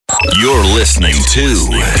You're listening to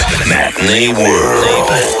Matinee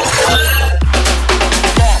World.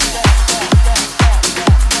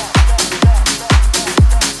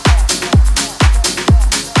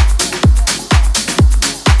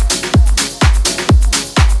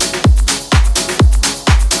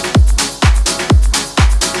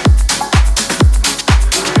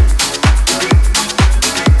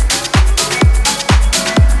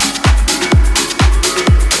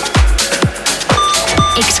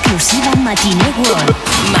 Matinee World.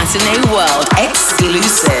 Matinee World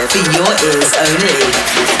exclusive for your ears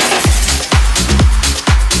only.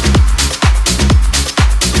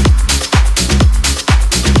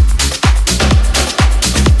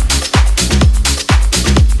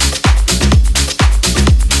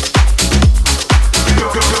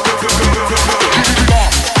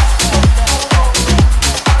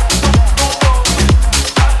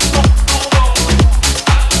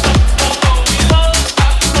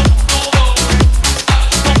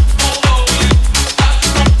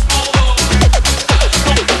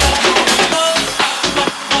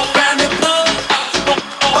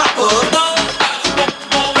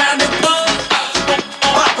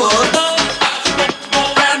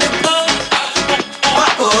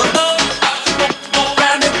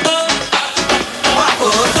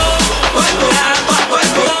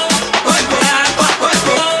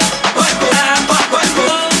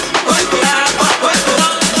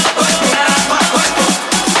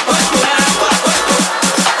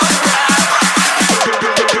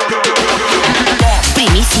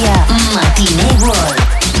 Matinee World.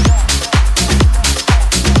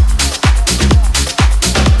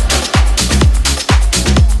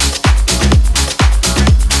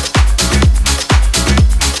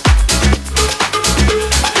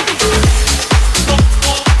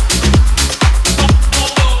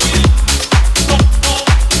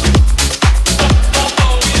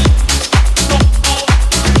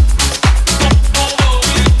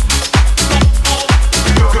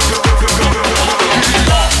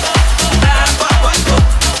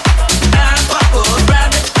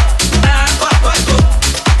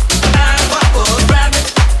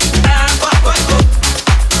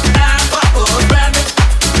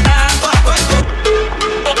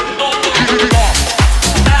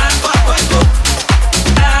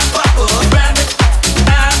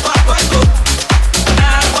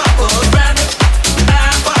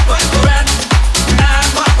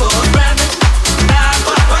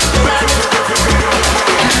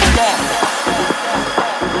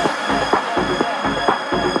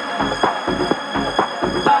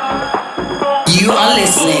 You are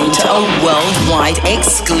listening to a worldwide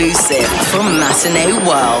exclusive from Matinee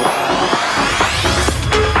World.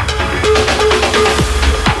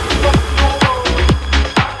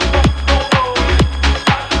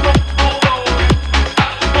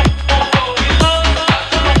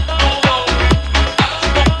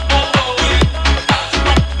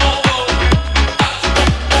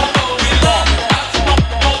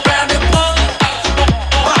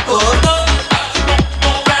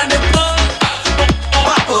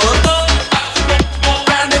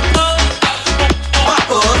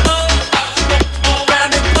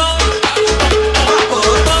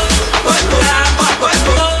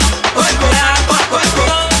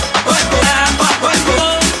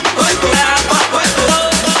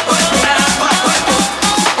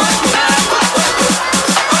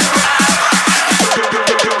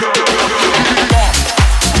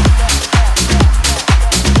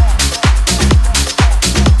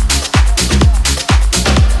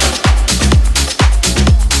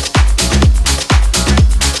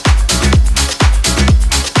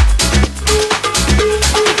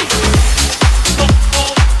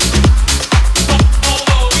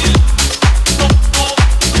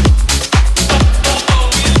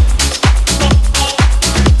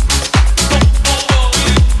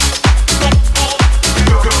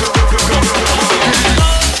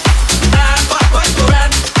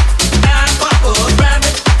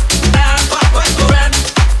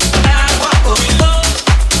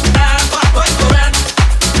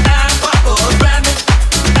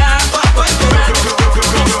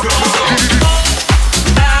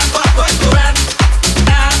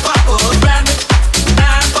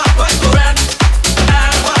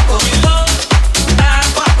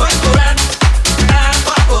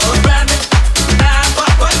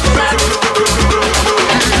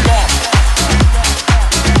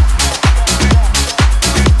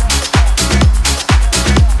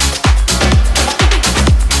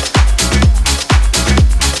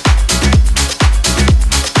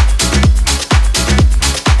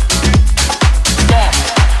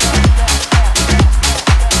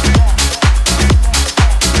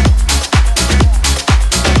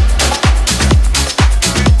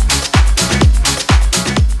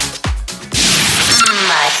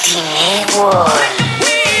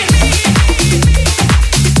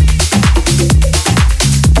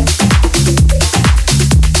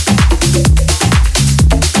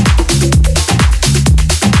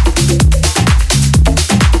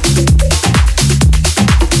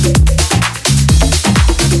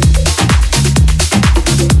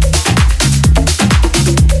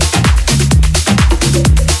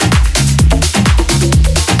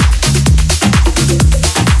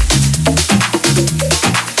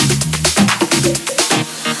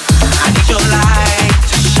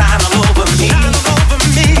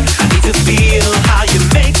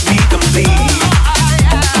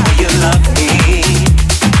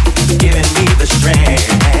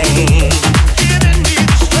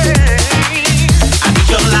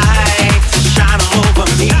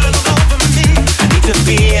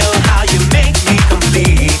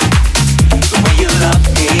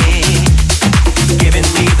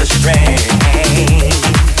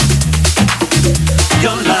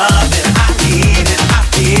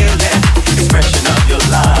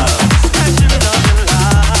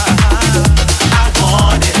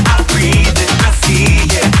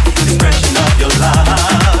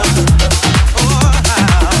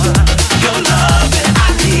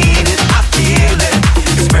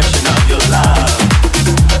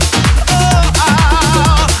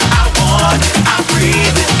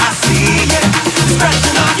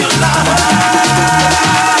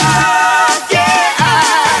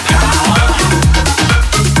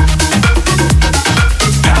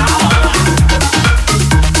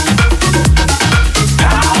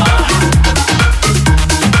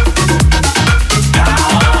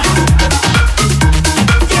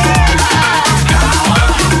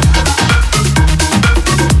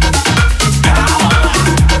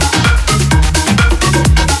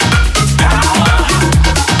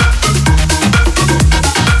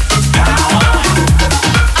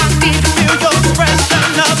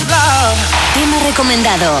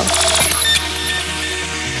 recomendado.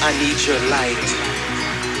 I need your light.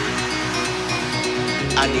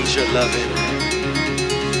 I need your loving.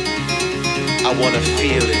 I wanna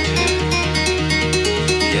feel it.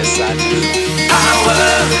 Yes, I do. Power.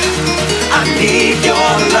 I need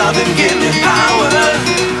your loving. Give me power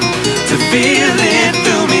to feel it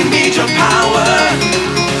through me. Need your power.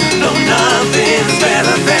 No, nothing's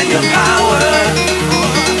better than your power.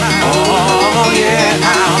 Oh yeah,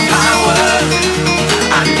 our power.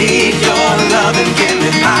 I need your love and give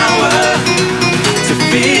me power to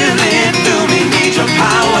feel it through me. Need your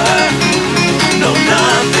power. No,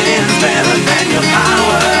 nothing's better than your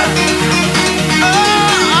power.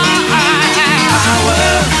 Power.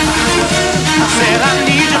 I said I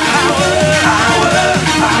need your power. Power.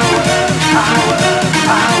 Power. Power.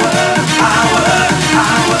 Power. Power.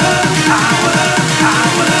 Power. Power.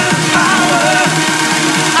 Power. Power.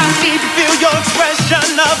 I need to feel your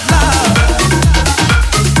expression of love.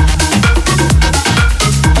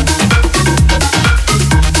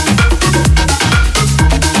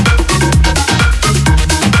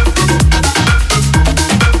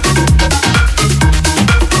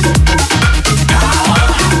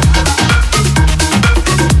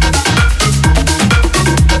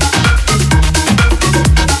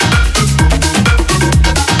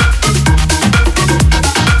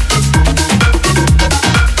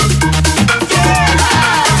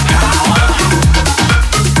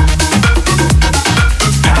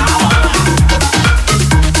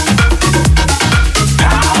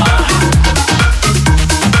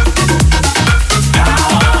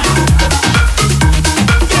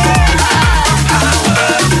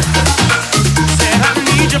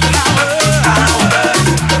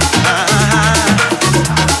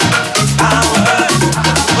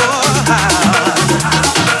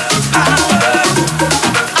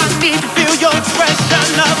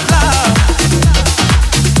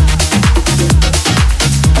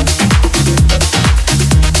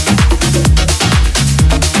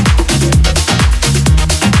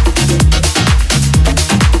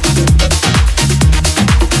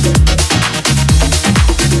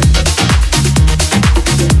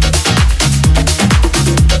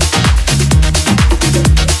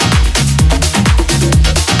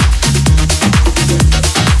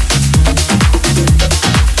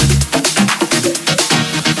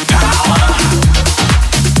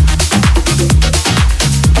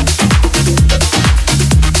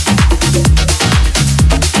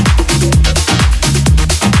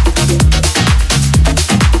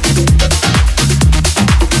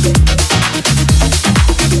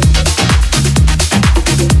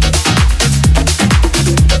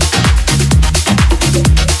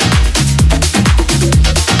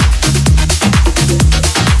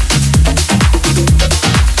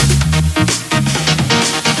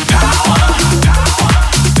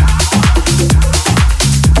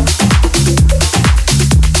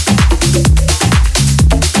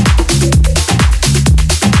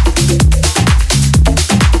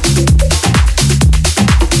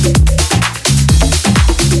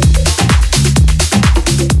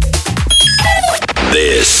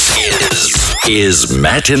 is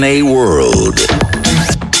Matinee World.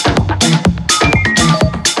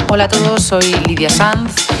 Hola a todos, soy Lidia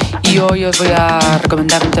Sanz y hoy os voy a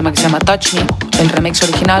recomendar un tema que se llama Touch Me, el remix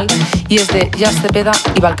original, y es de Just Cepeda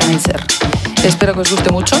y Balcanizer. Espero que os guste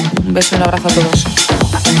mucho. Un beso y un abrazo a todos.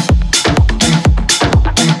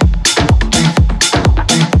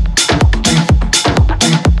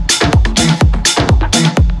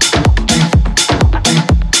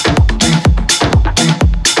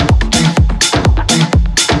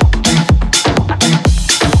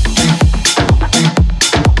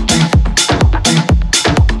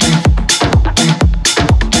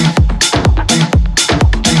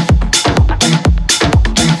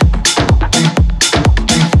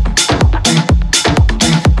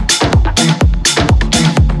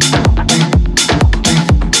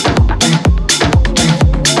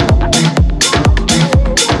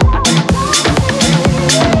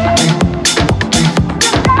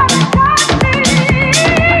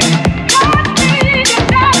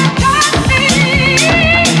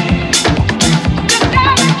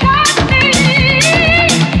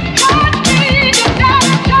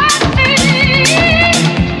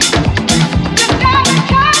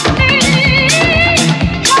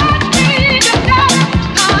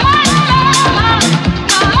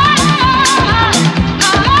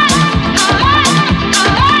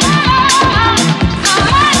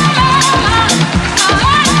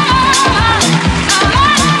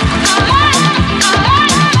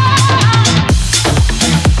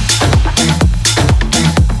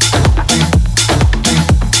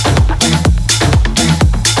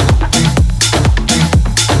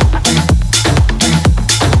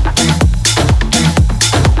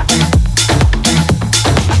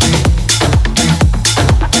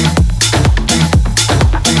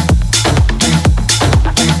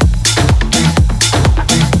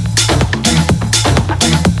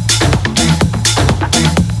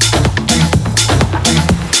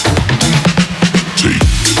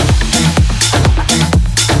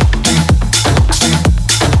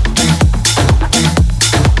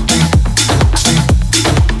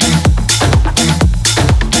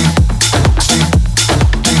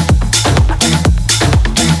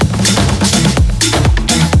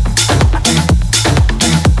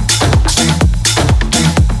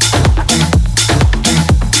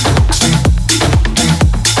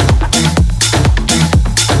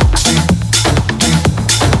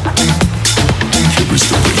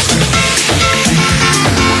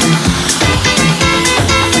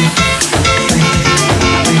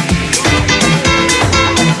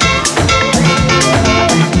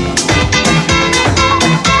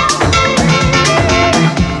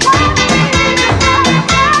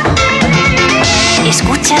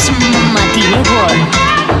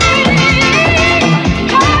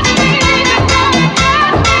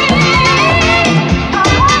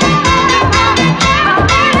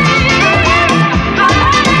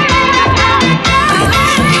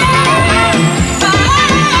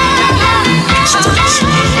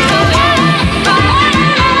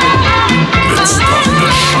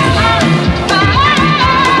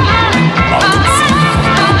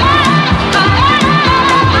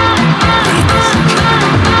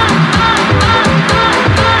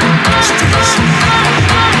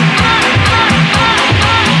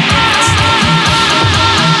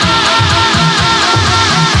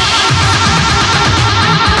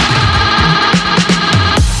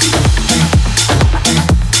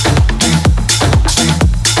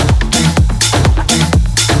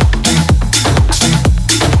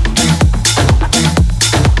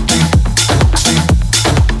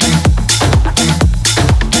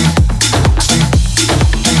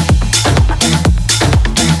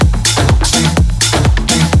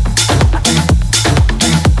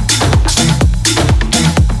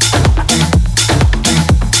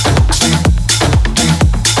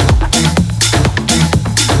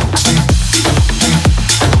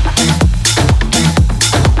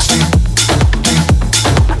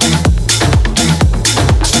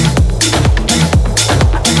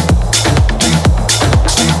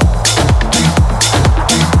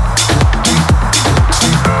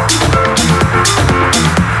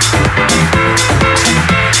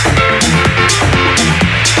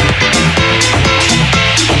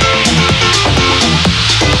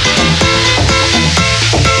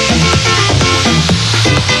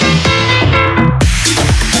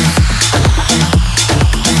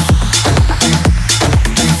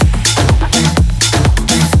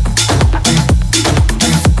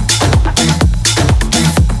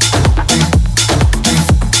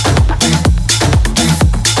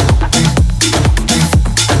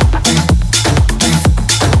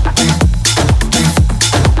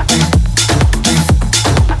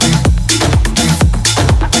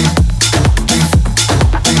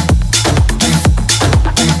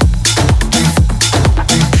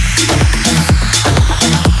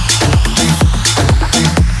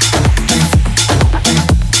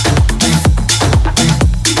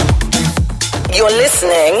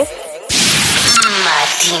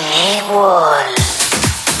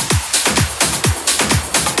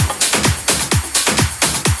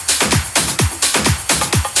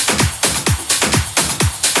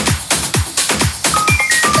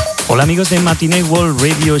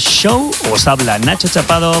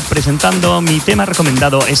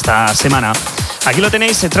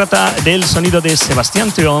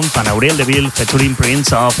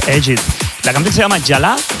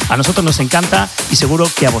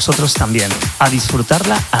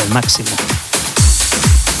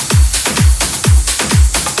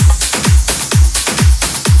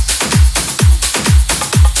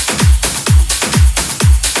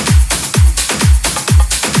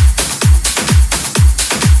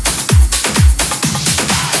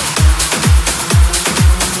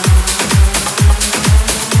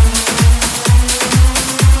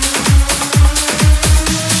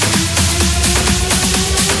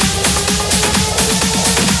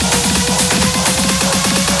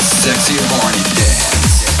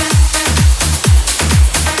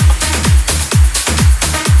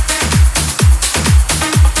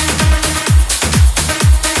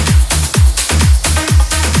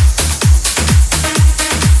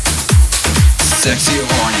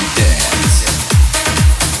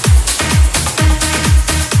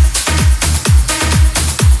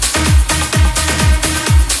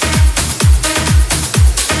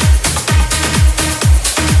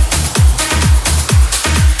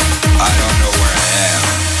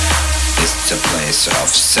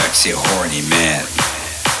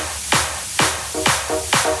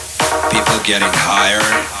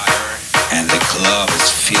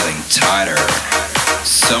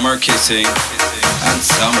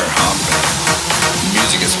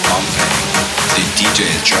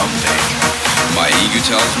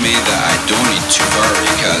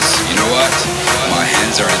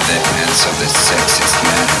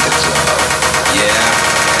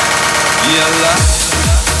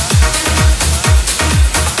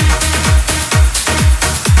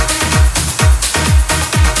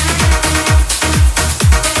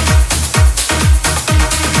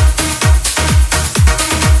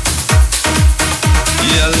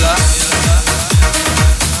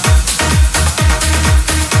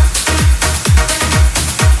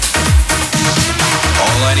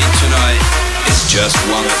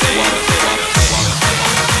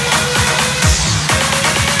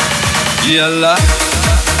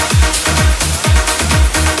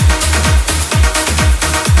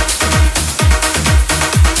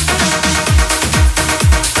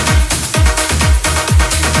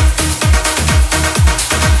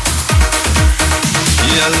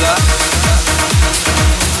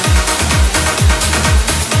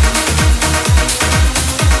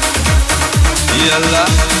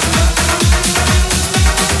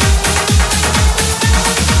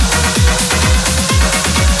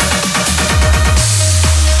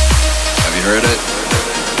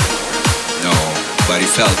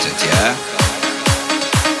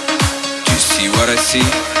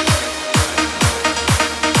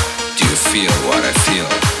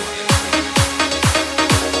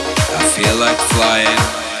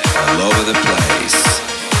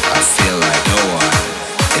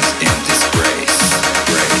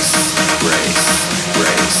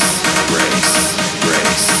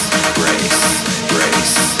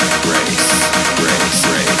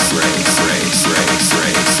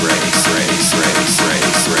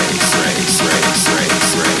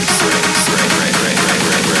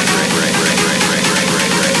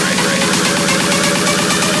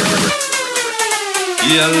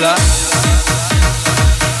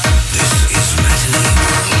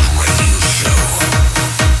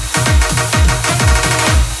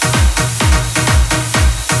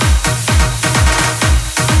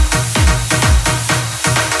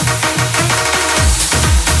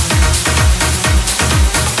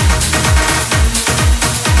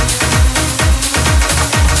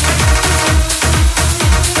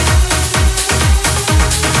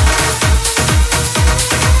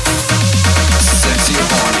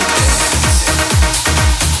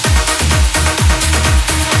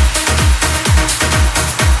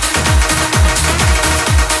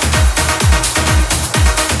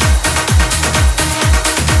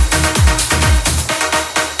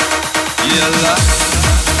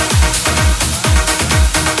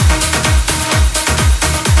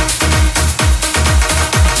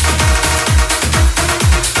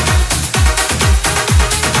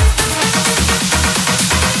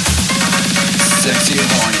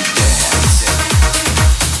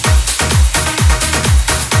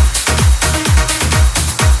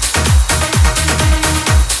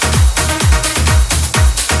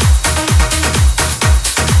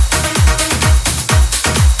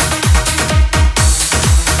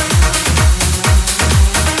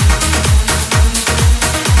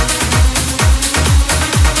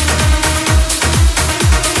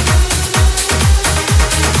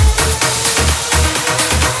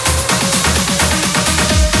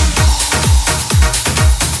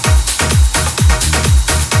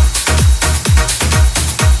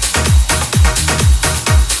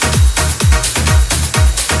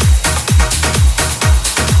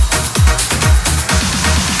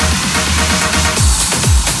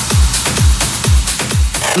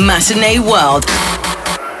 Matinee World.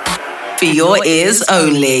 For your ears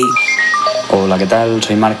only. Hola, ¿qué tal?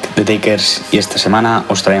 Soy Mark de Takers y esta semana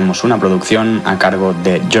os traemos una producción a cargo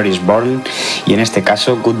de Joris Born y en este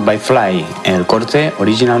caso Goodbye Fly, en el corte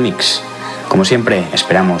Original Mix. Como siempre,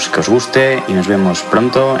 esperamos que os guste y nos vemos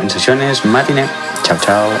pronto en sesiones Matinee. Chao,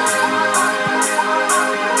 chao.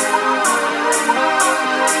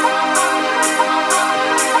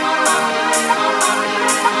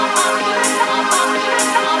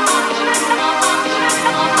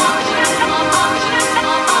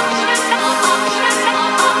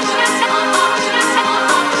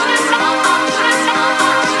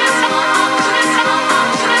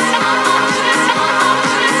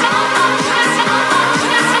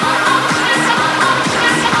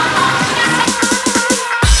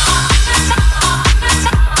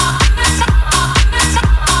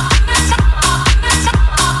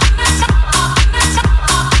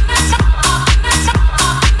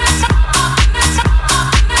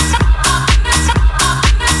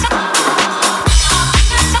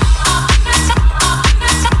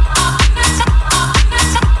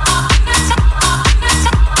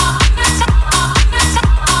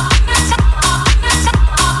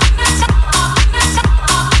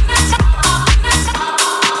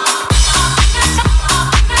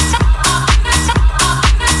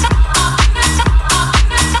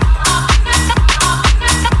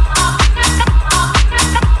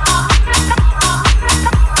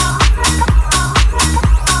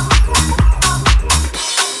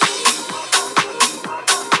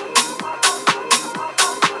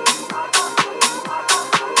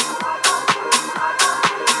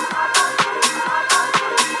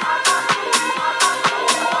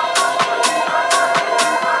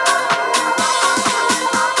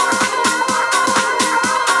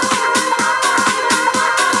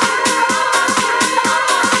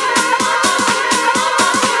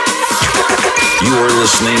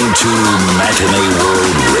 Listening to Matinee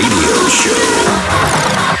World Radio Show.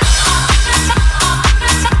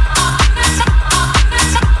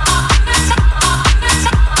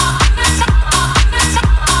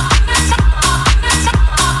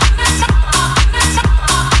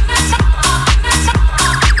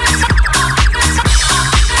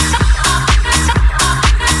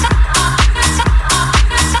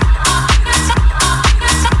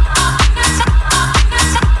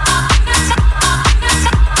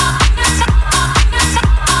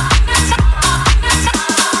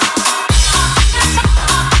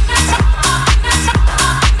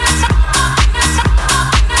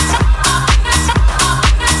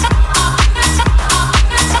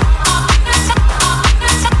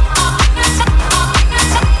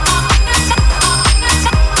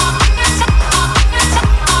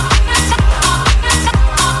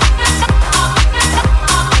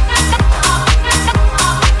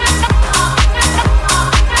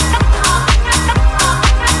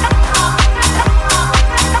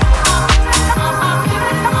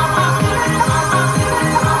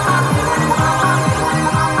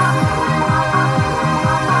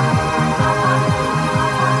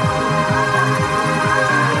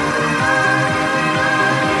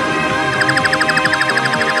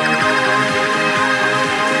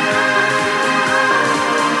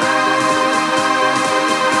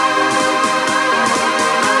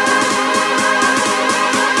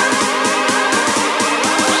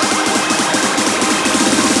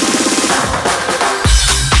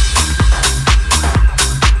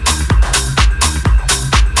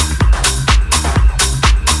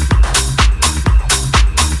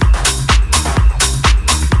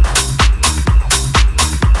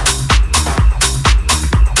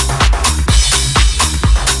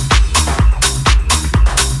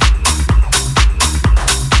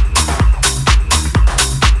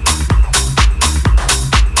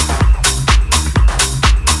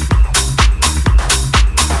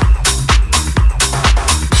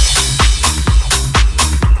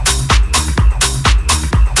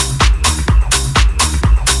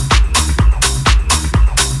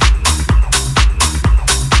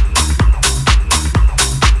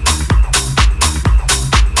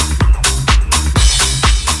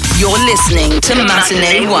 Listening to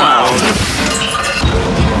Matinee World.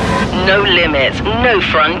 No limits, no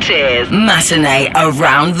frontiers. Matinee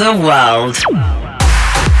around the world.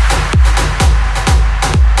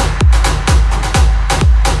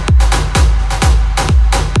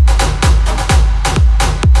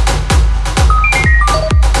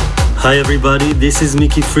 Hi everybody, this is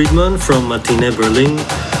Mickey Friedman from Matinee Berlin.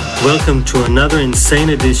 Welcome to another insane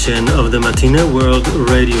edition of the Matinee World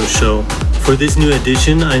Radio Show. For this new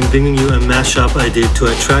edition, I'm bringing you a mashup I did to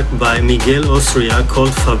a track by Miguel Austria called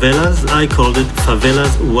Favelas. I called it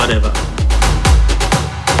Favelas Whatever.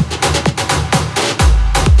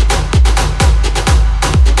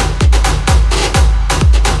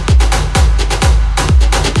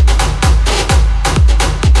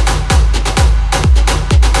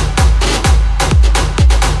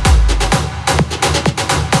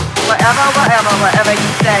 Whatever you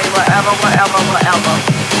say, whatever you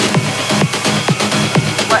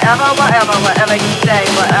say,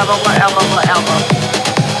 whatever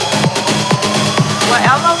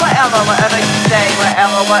you say,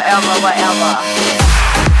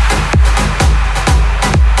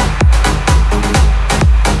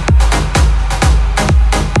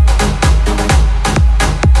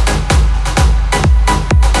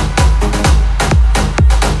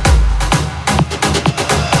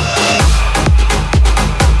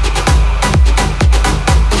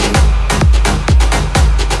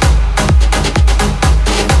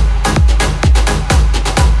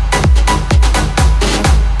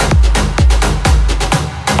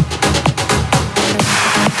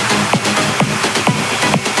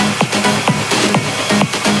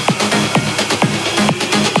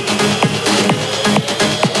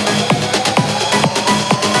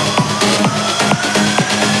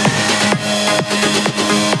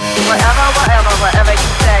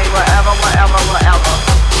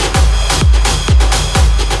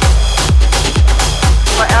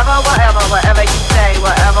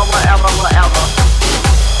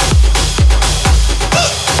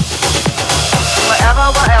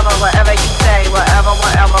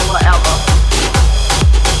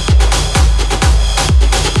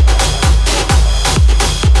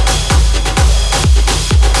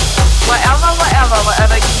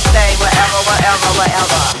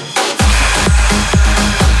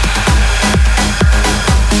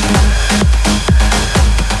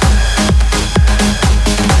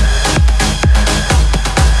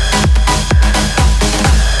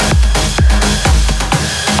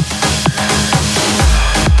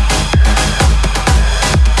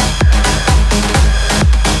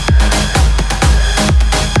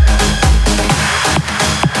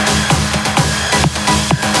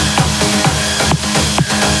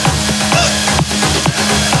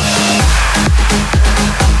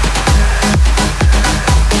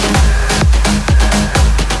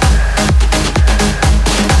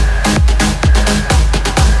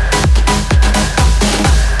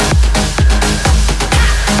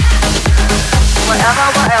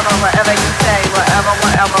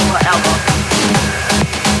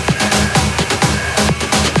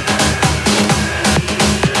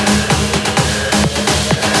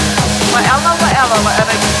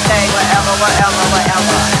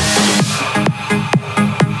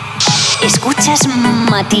 Escuchas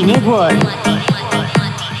Matinee World.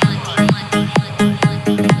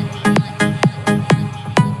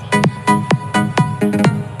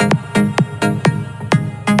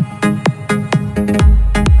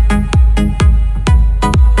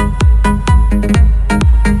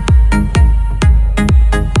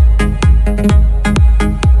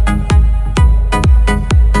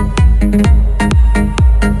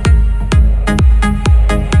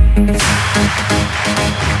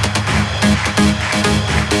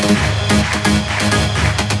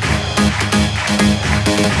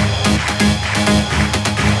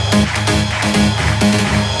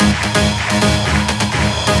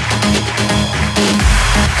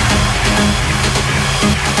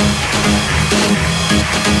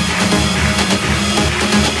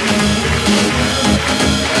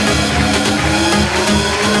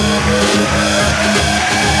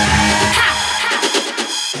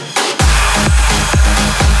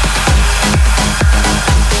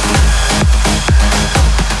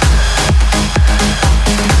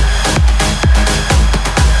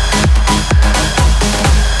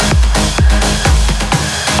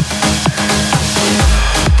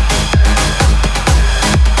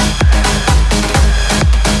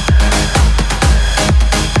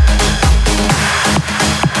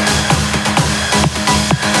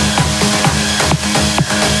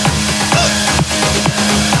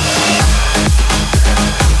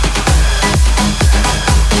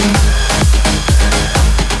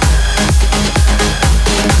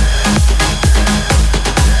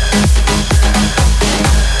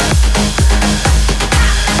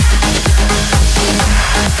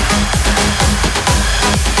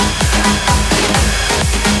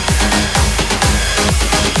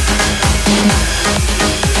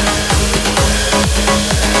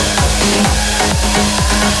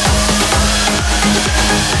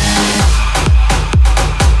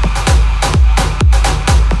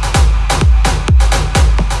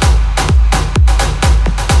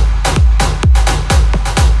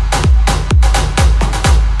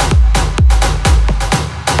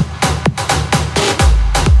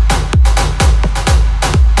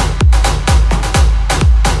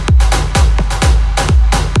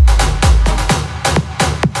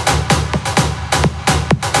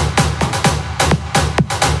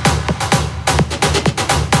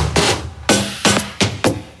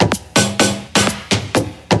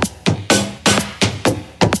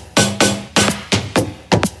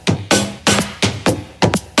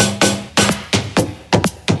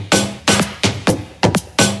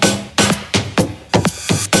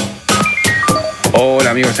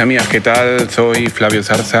 Hola amigos y amigas, ¿qué tal? Soy Flavio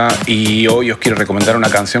Zarza y hoy os quiero recomendar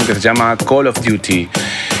una canción que se llama Call of Duty.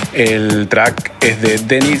 El track es de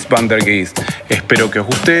Dennis Van der Geest. Espero que os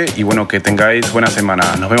guste y bueno, que tengáis buena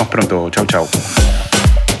semana. Nos vemos pronto. Chau, chau.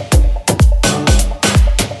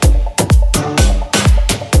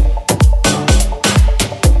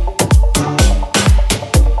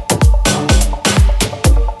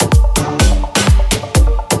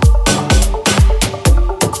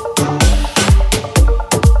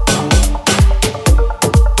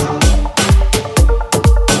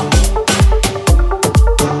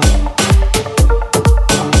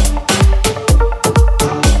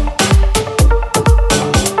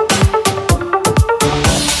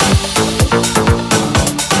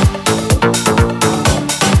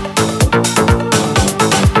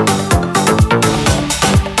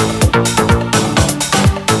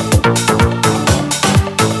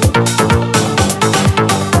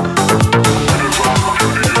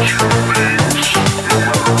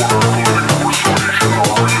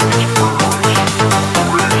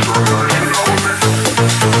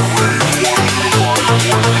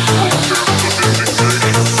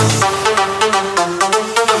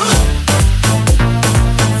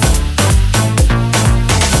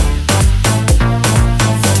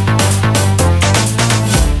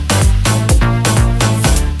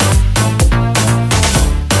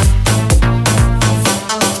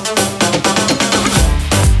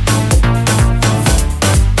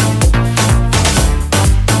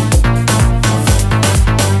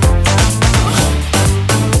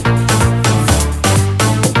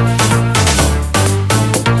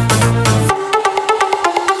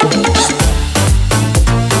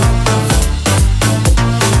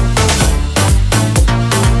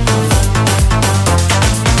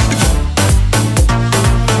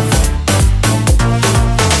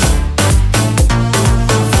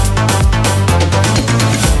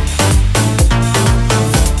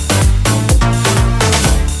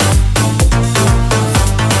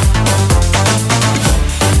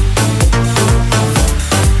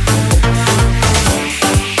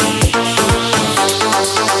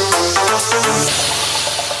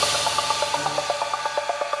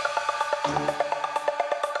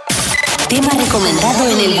 Tema recomendado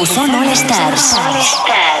en el buzón All Stars.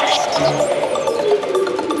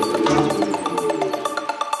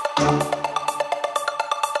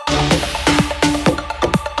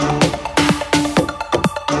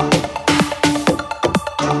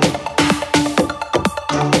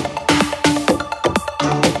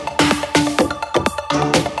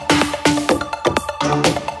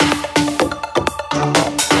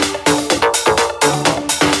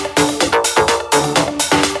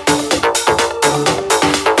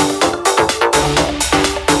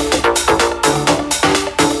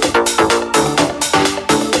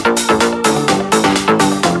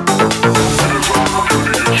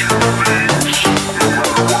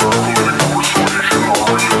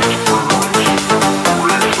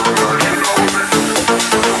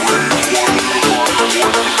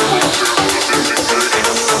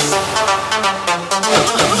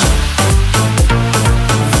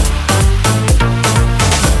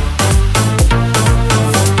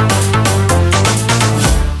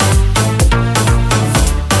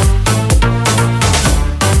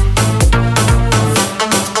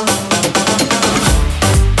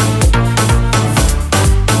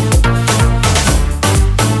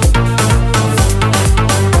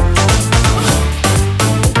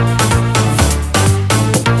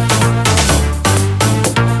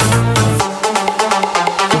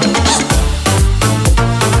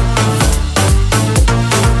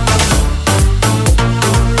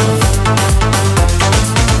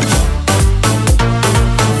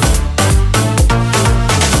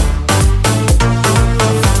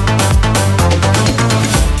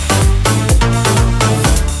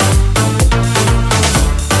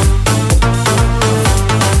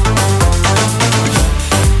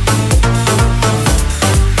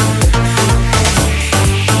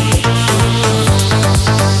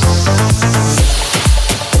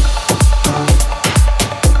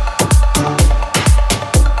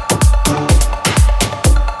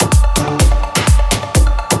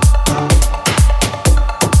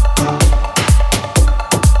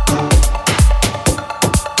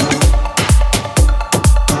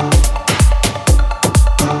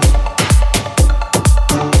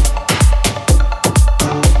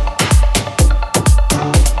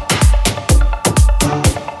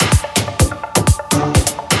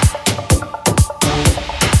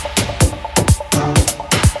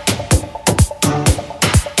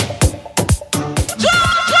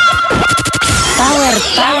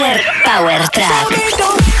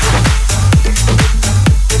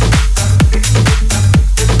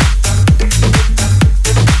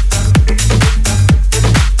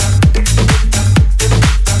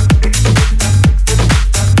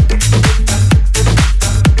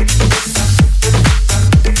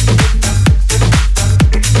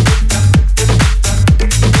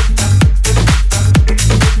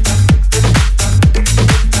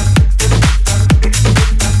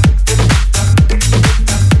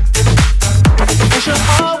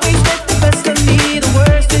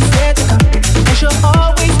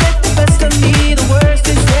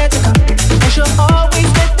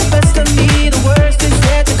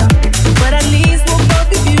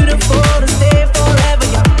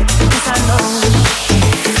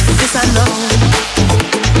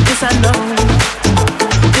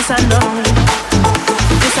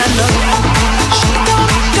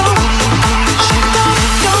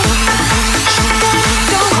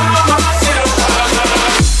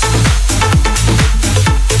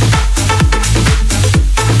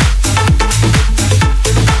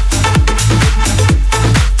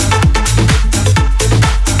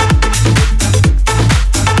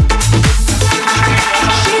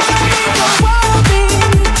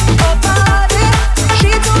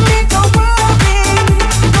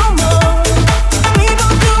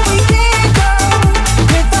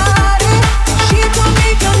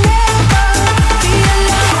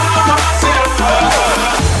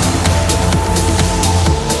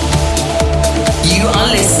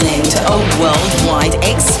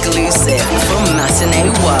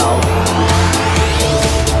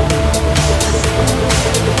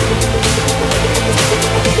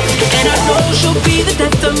 she'll be the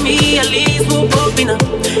death of me, at least we'll both be numb.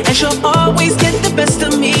 And she'll always get the best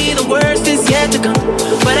of me, the worst is yet to come.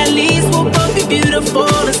 But at least we'll both be beautiful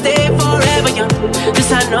and stay forever young.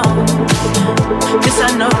 This I know, this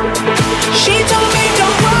I know. She told me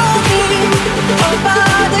don't worry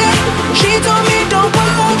about it. She told me don't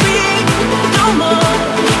worry no more.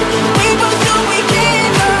 We both know we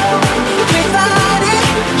can't go without it.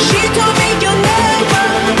 She told me you'll never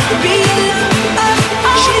be alone.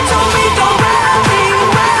 She told me don't worry,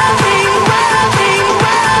 worry, worry, worry,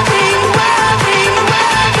 worry, worry,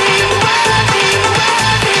 worry, worry.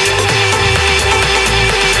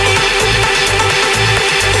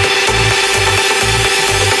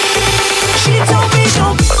 She told me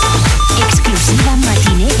don't. Exclusiva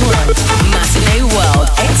Matinee World. Matinee World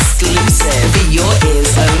exclusive for your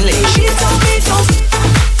ears only. She told me don't.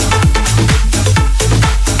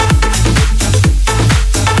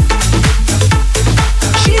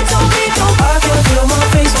 She told me don't. I can feel my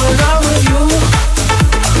face when I'm with you,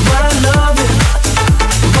 but I love it,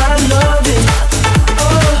 but I love it.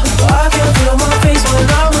 Oh, I can feel my face when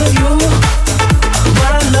I'm with you,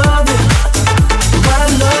 but I love it, but I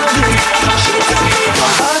love it. She told me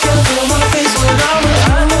don't. I can feel my face when I'm with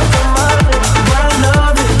you, but I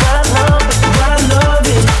love it, but I love it, but I love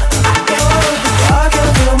it. I can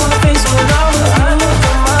feel my face when I'm with you,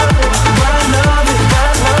 but I love it, but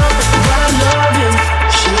I love it, but I love it.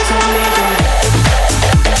 She told me don't.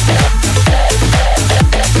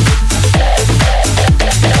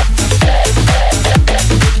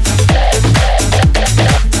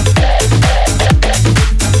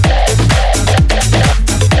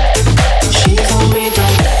 She told me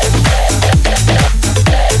don't.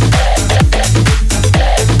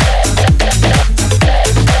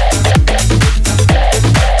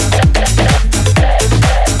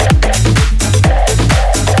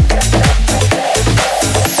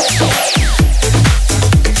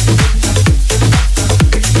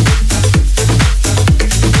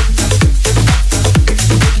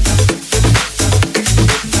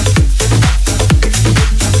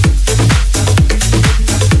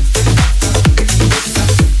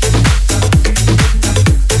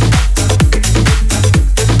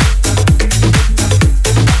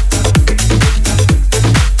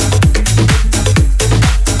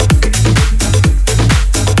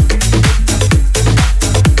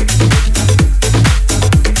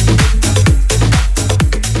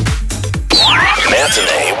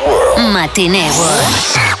 Matinee World. Matinee World.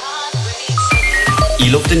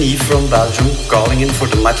 Ilov Denis from Belgium calling in for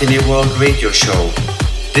the Matinee World radio show.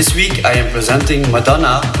 This week I am presenting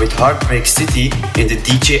Madonna with Heartbreak City in the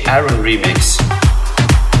DJ Aaron remix.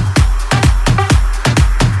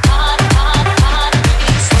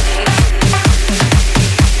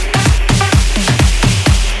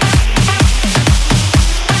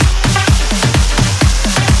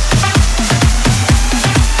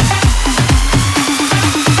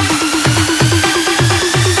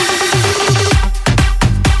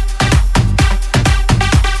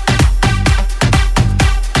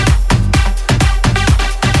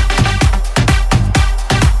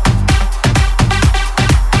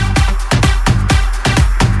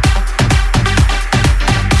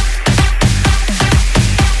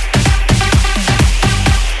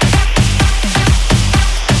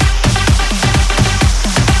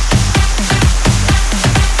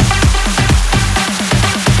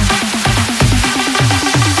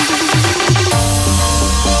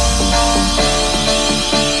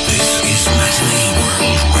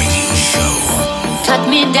 Cut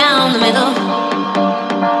me down the middle,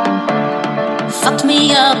 fucked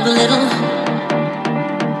me up a little.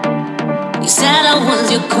 You said I was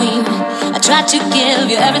your queen, I tried to give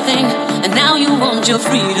you everything, and now you want your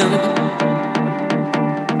freedom.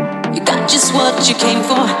 You got just what you came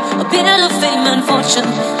for, a bit of fame and fortune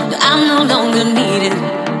that I'm no longer needed.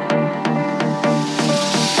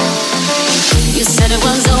 You said it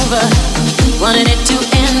was over, wanted it to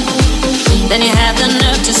end. Then you had the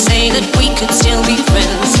nerve to say that we could still be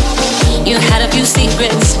friends. You had a few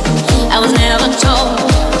secrets I was never told.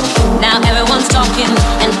 Now everyone's talking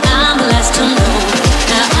and I'm the last to know.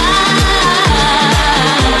 Now I'm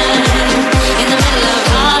in the middle of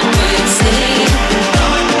Heartbreak City.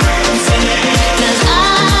 'Cause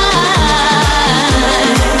I'm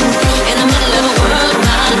in the middle of a world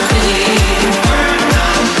not pretty.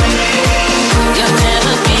 You'll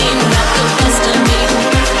never gain got the best of me,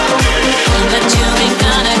 but you ain't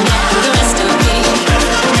gonna get the rest of me.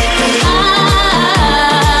 I'm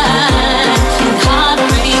in heart.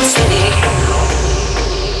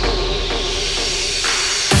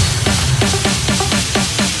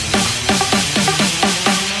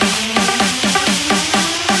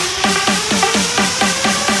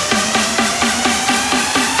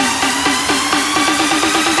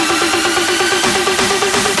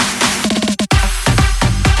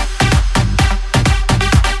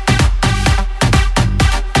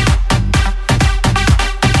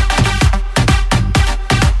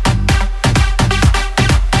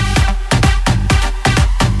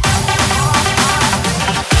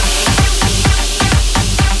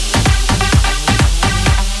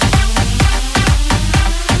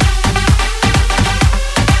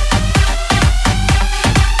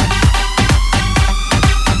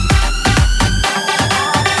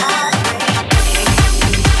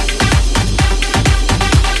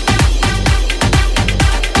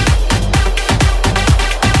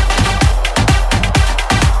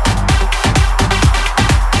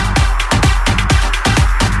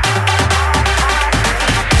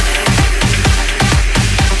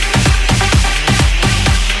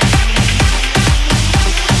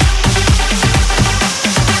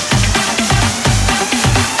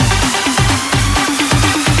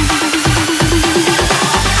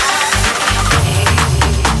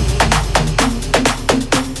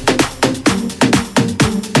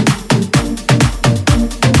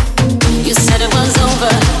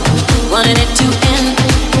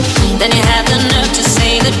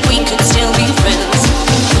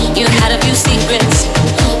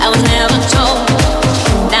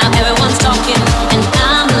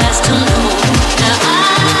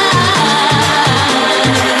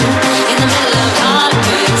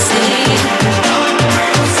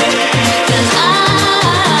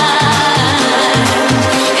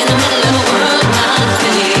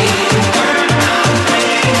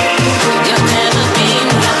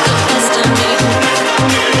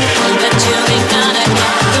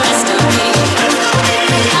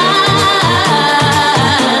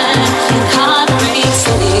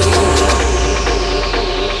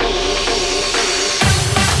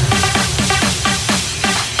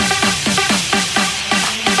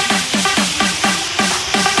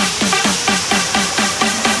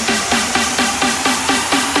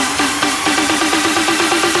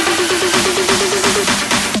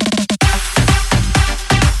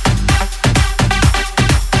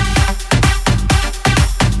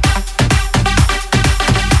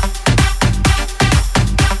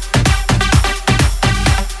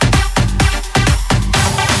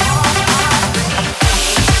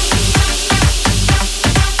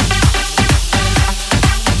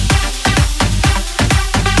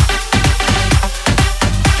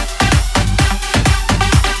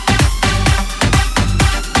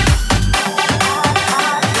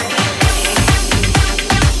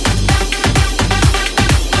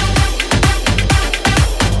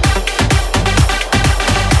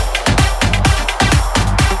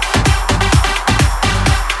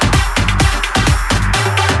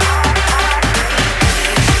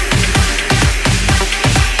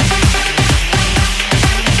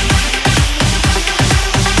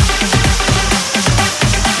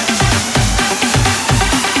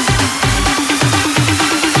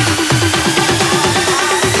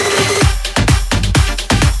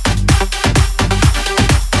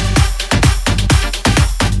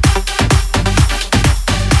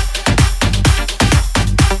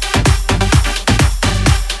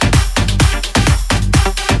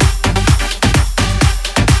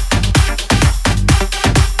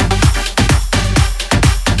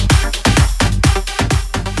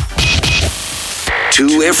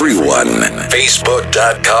 to everyone.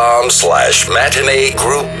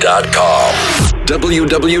 Facebook.com/matineegroup.com.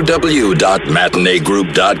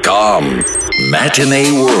 www.matineegroup.com.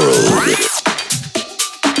 Matinee World.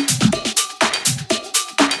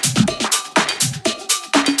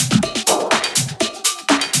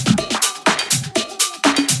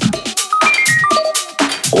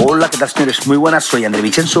 Hola, ¿qué tal, señores? Muy buenas, soy André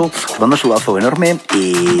Vicenzo, os mando un saludazo enorme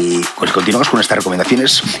y pues continuamos con estas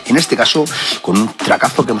recomendaciones, en este caso con un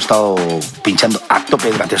trackazo que hemos estado pinchando a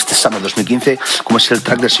tope durante este Summer 2015, como es el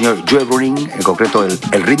track del señor Joe Browning, en concreto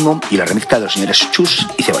el ritmo y la remezcla de los señores Chus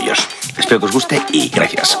y Ceballos. Espero que os guste y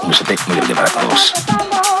gracias. Un besote muy grande para todos.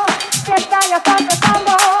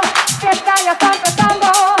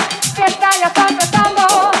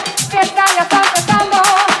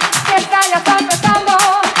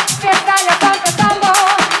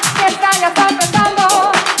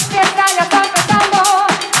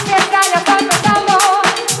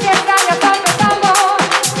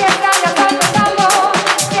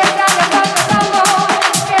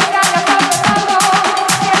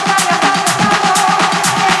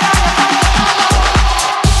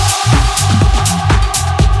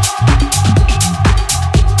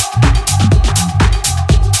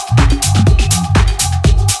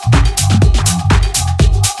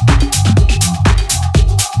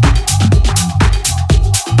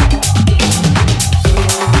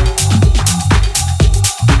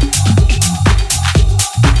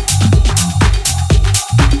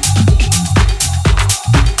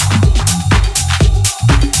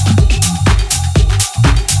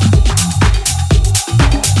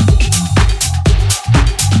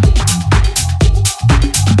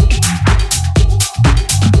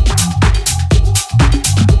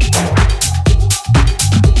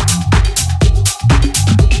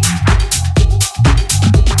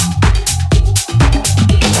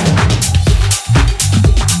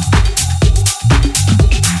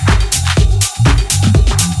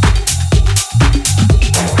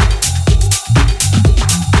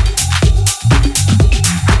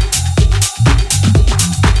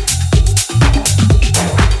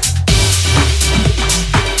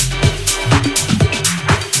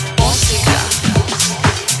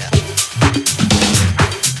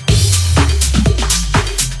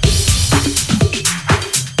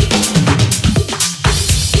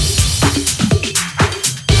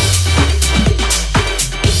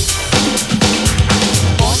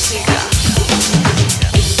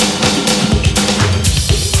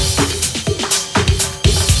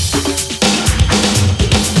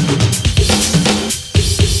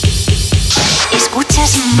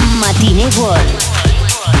 Matinee World.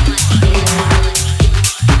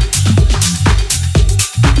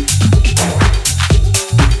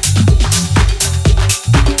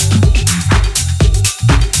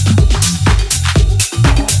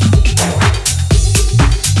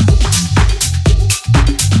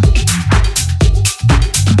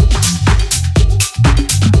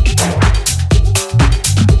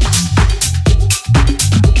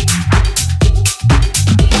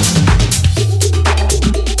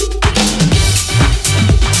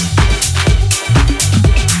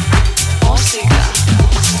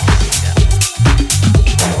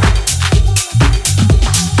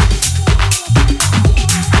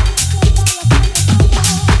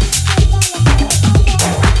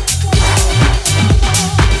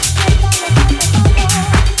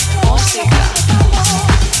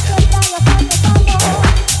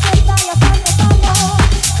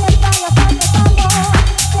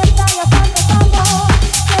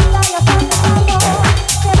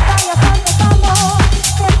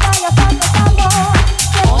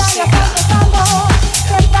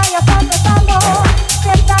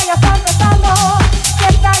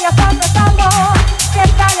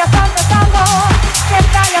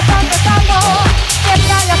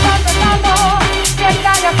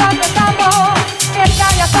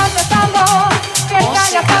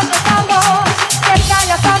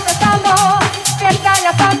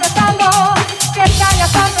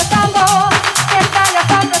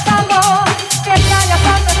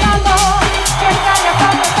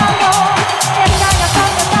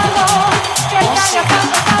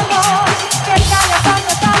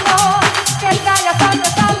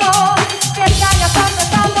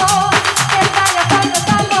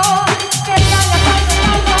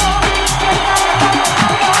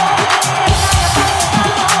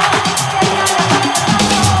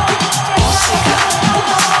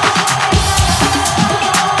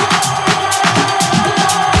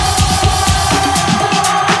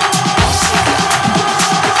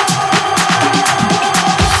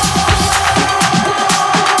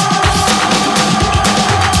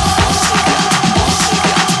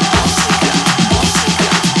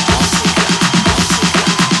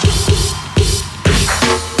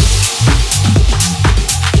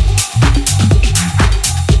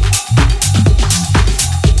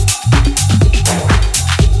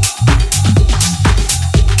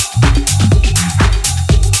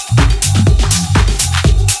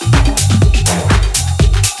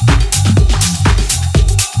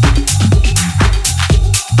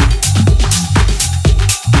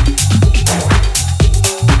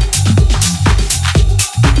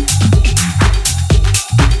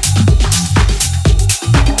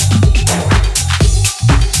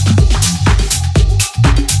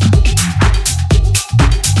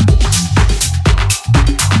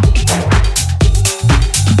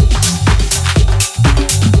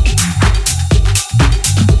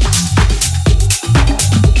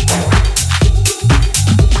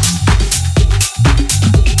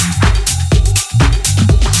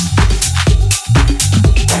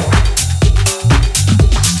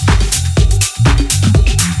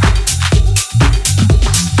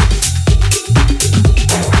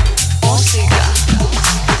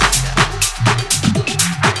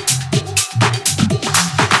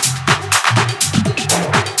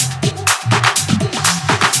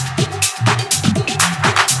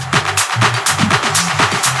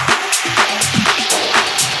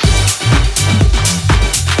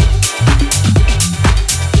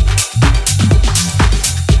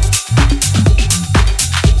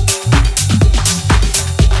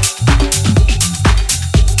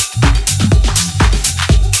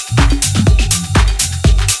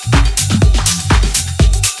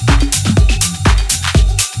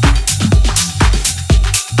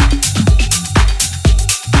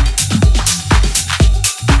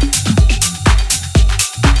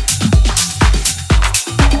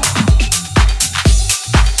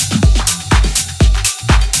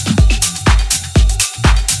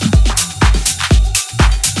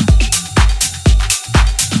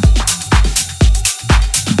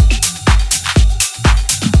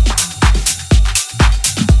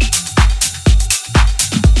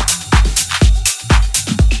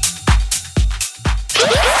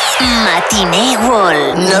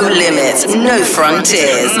 borders, no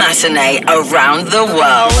frontiers. Matinee around the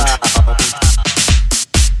world.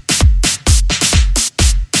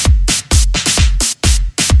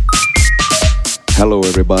 Hello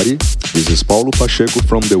everybody, this is Paulo Pacheco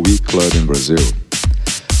from the Week Club in Brazil.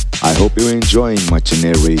 I hope you're enjoying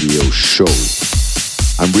Matinee Radio Show.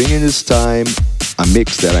 I'm bringing this time a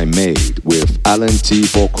mix that I made with Alan T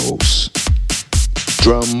vocals.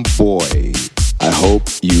 Drum Boy. I hope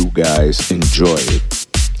you guys enjoy it.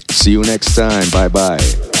 See you next time, bye bye.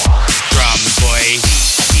 Drum Boy.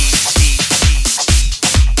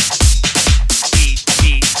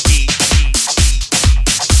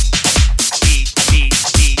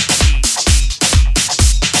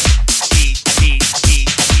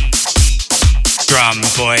 Drum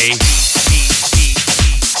Boy.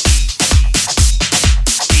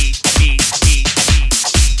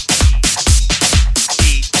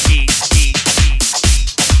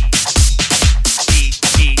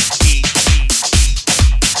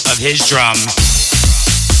 Of his drum.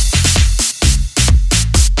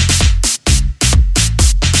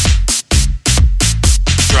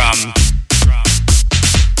 Drum.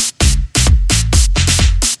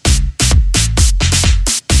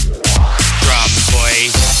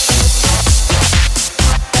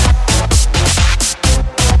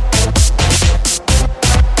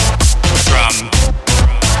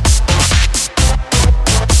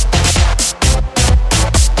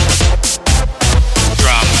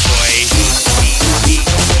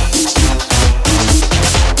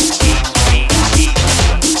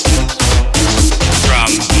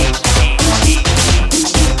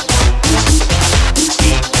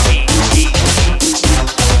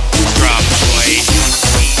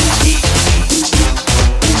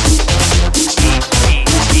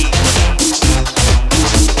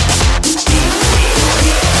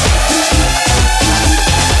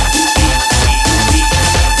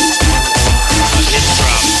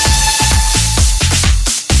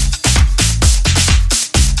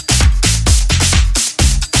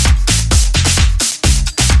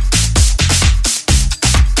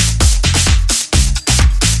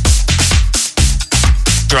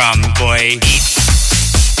 Drum Boy.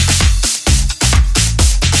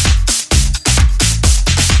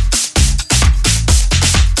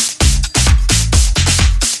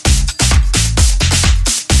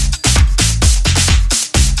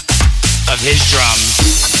 Of his drum.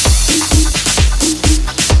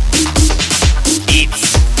 Eats.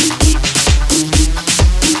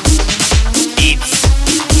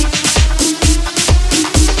 Eats.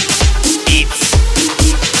 Eats.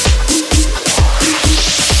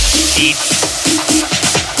 Eats.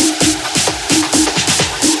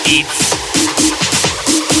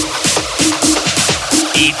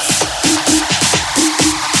 Eats. Eats.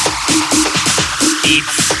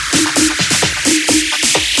 Eats.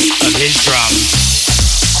 Of his drum.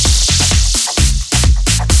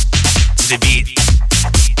 To the beat.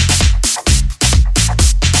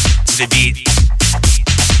 To the beat.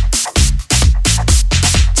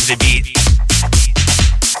 To the beat.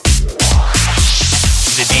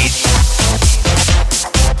 To the beat.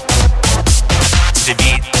 To the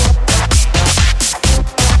beat.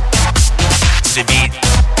 To the beat.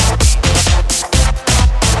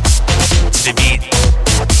 To the beat.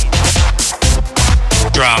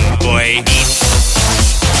 Drum Boy. Eats.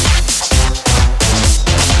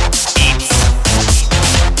 Eats.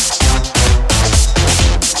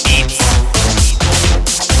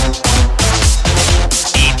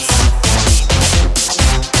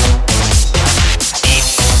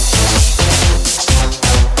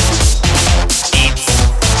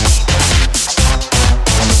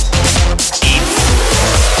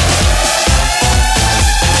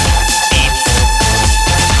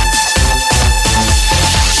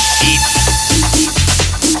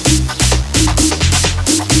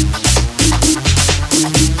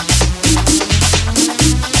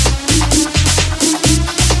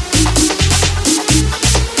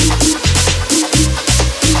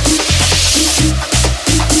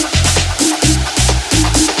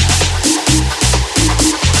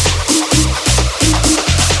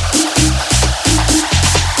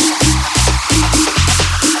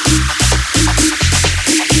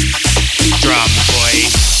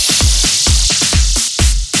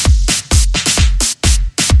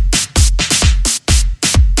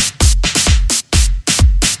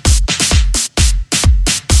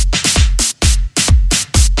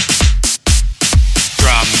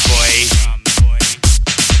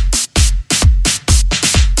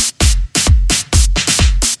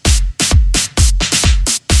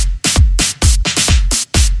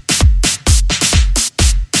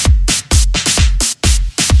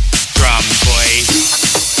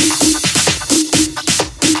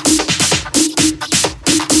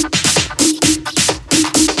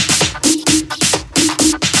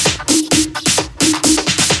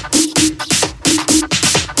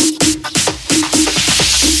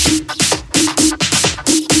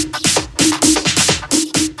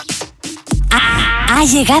 Ha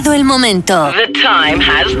llegado el momento. The time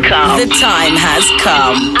has come. The time has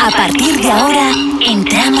come. A partir de ahora,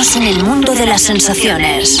 entramos en el mundo de las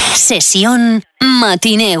sensaciones. Sesión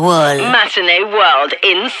Matinee World. Matinee World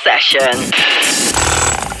in session.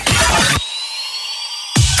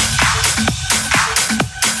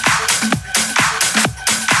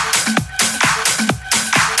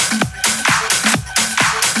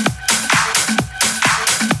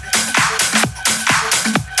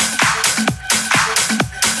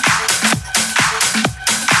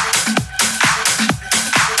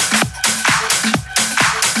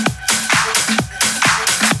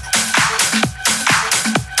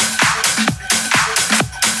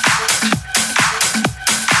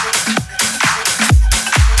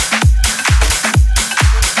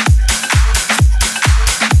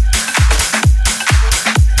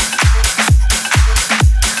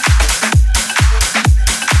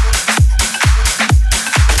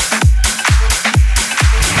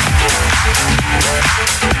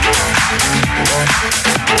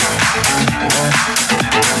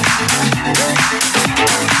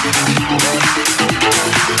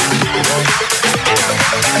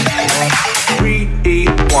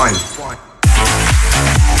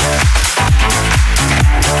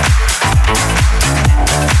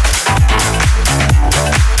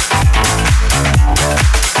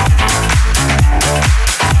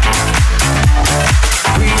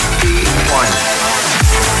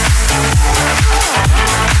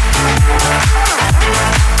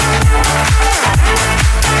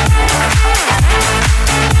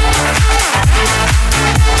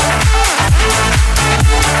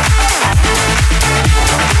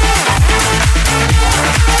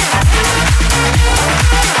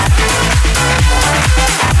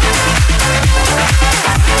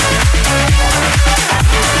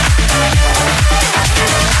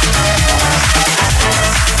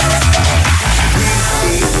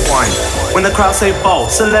 When the crowd say ball,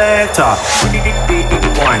 selector,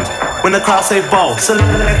 rewind. When the crowd say ball,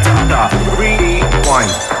 selector,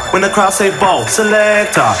 rewind. When the crowd say ball,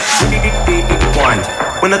 selector, rewind.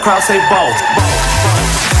 When the crowd say ball.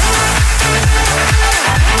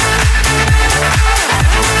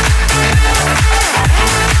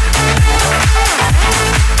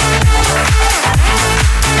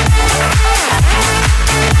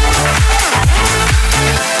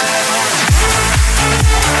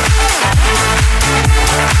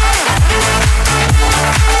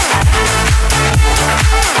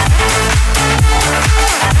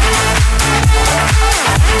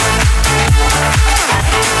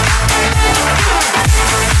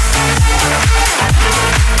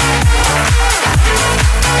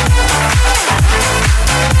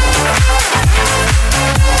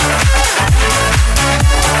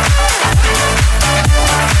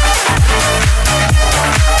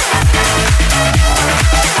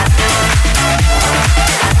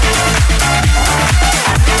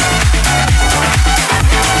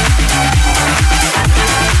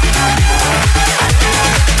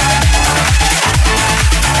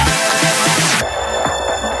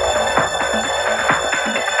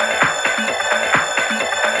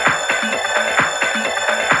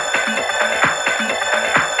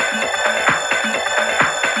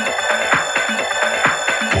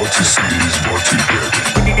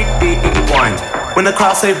 When the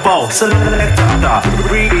crowd say ball, selector,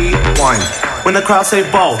 rewind. When the crowd say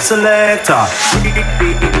ball, selector,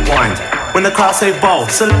 rewind. When the crowd say ball,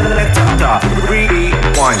 selector,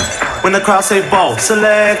 rewind. When the crowd say ball,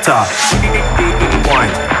 selector,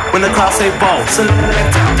 rewind. When the crowd say ball,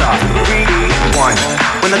 selector, rewind.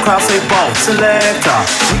 When the crowd say ball, selector,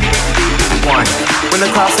 rewind. When the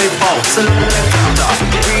crowd say ball, selector,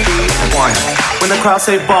 rewind. When the crowd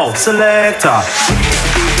say ball, selector.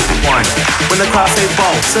 One. When the crowd say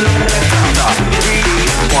ball, selector.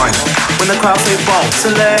 One. When the crowd say ball,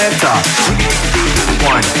 selector.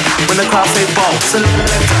 One. When the crowd say ball,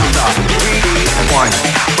 selector. One.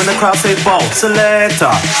 When the crowd say ball,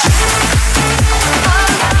 selector.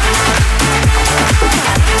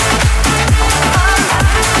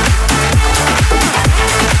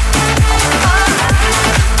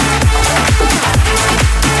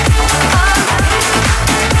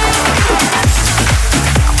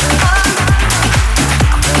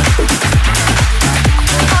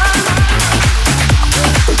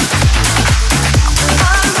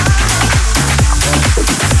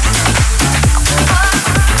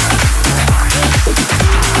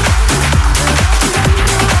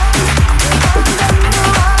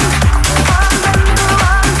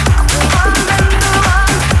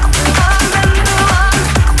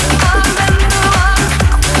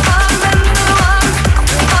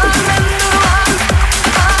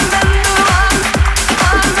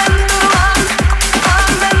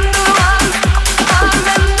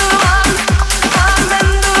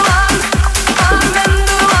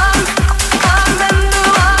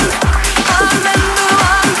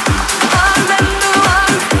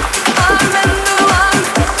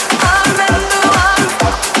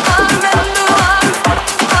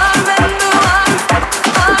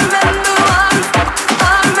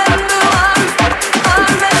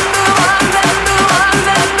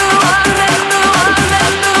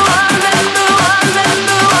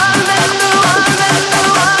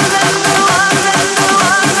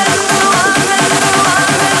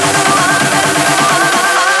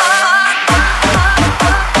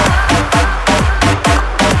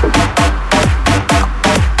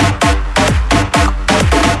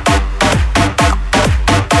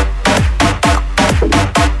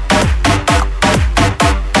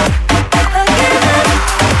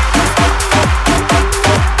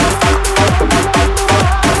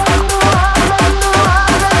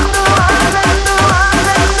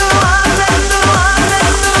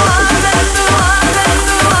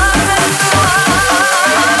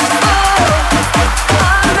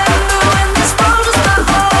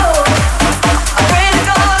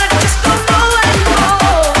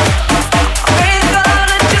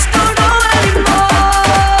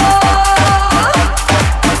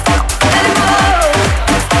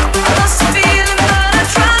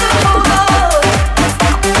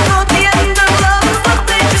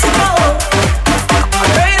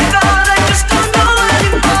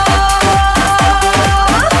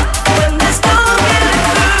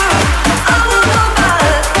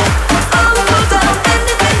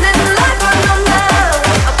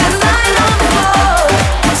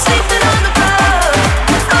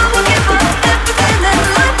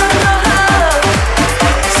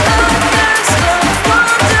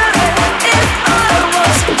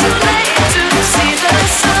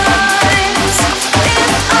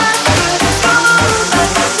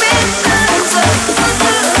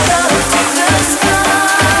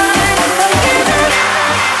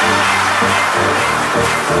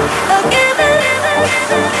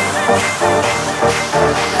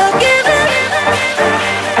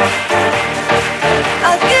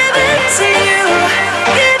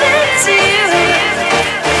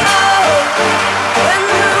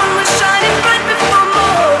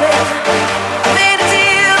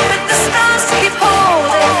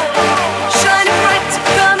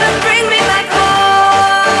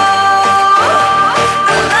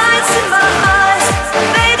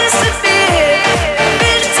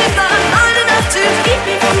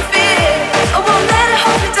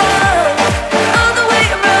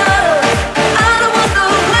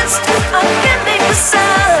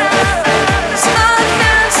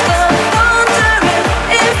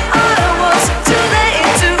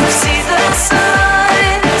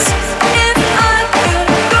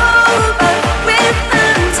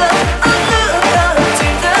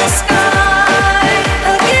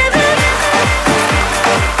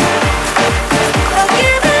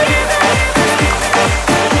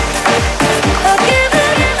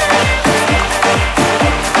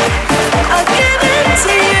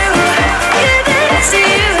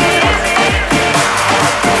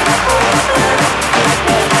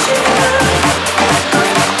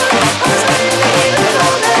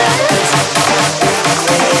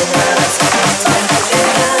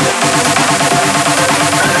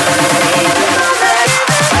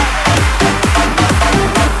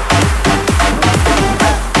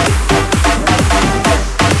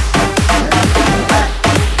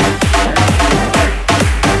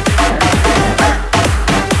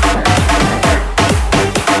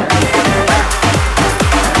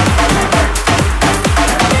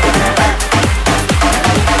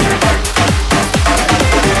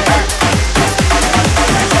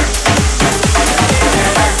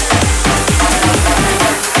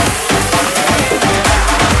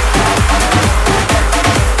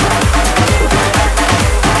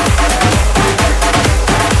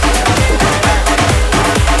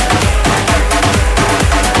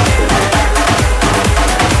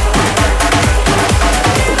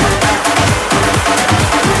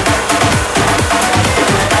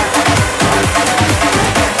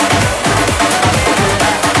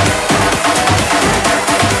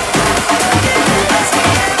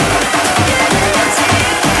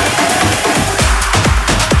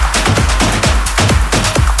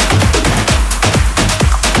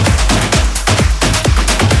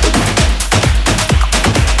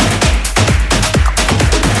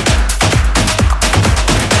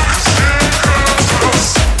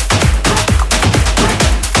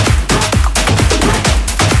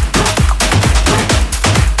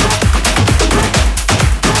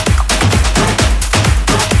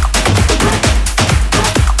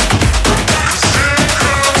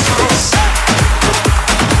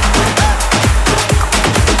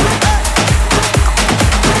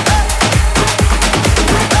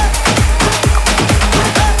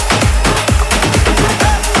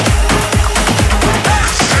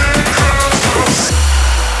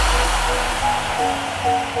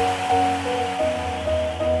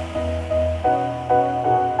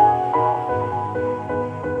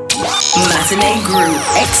 Matinee Group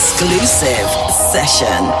exclusive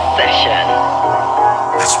session.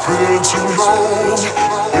 It's been too long,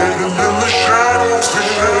 waiting in the shadows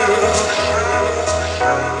here.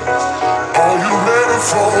 Are you ready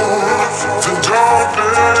for the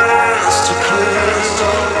darkness to clear?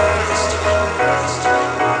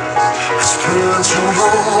 It's been too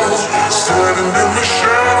long, standing in the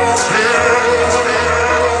shadows here.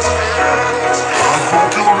 I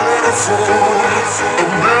hope you're ready for a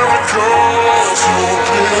miracle to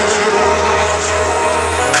appear.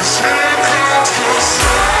 'Cause here comes the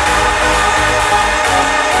sun.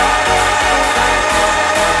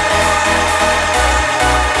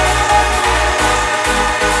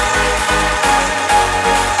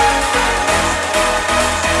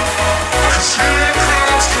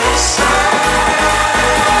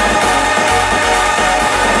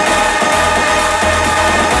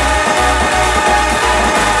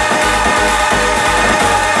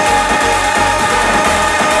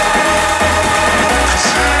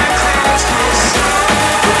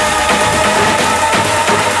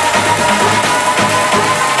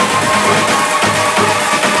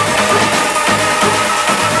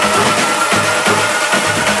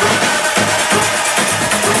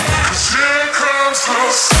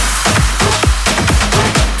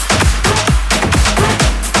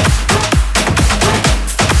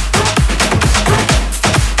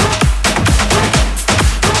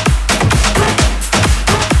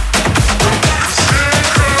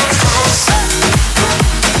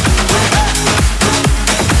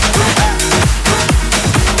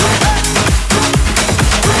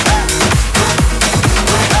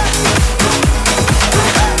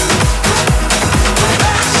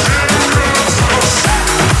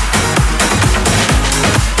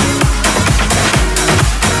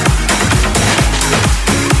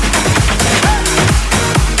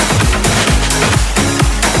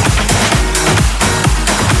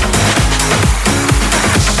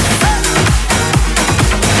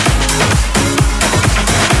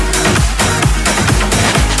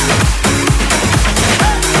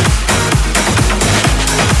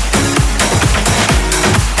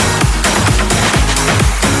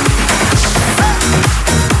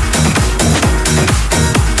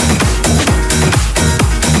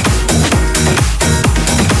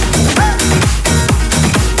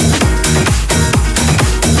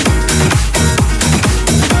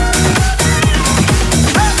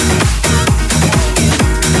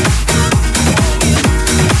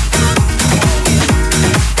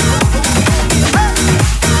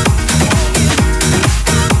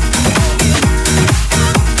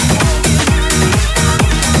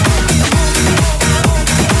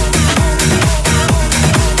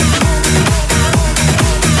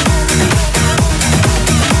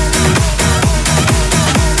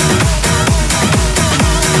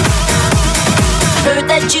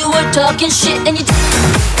 You were talking shit and you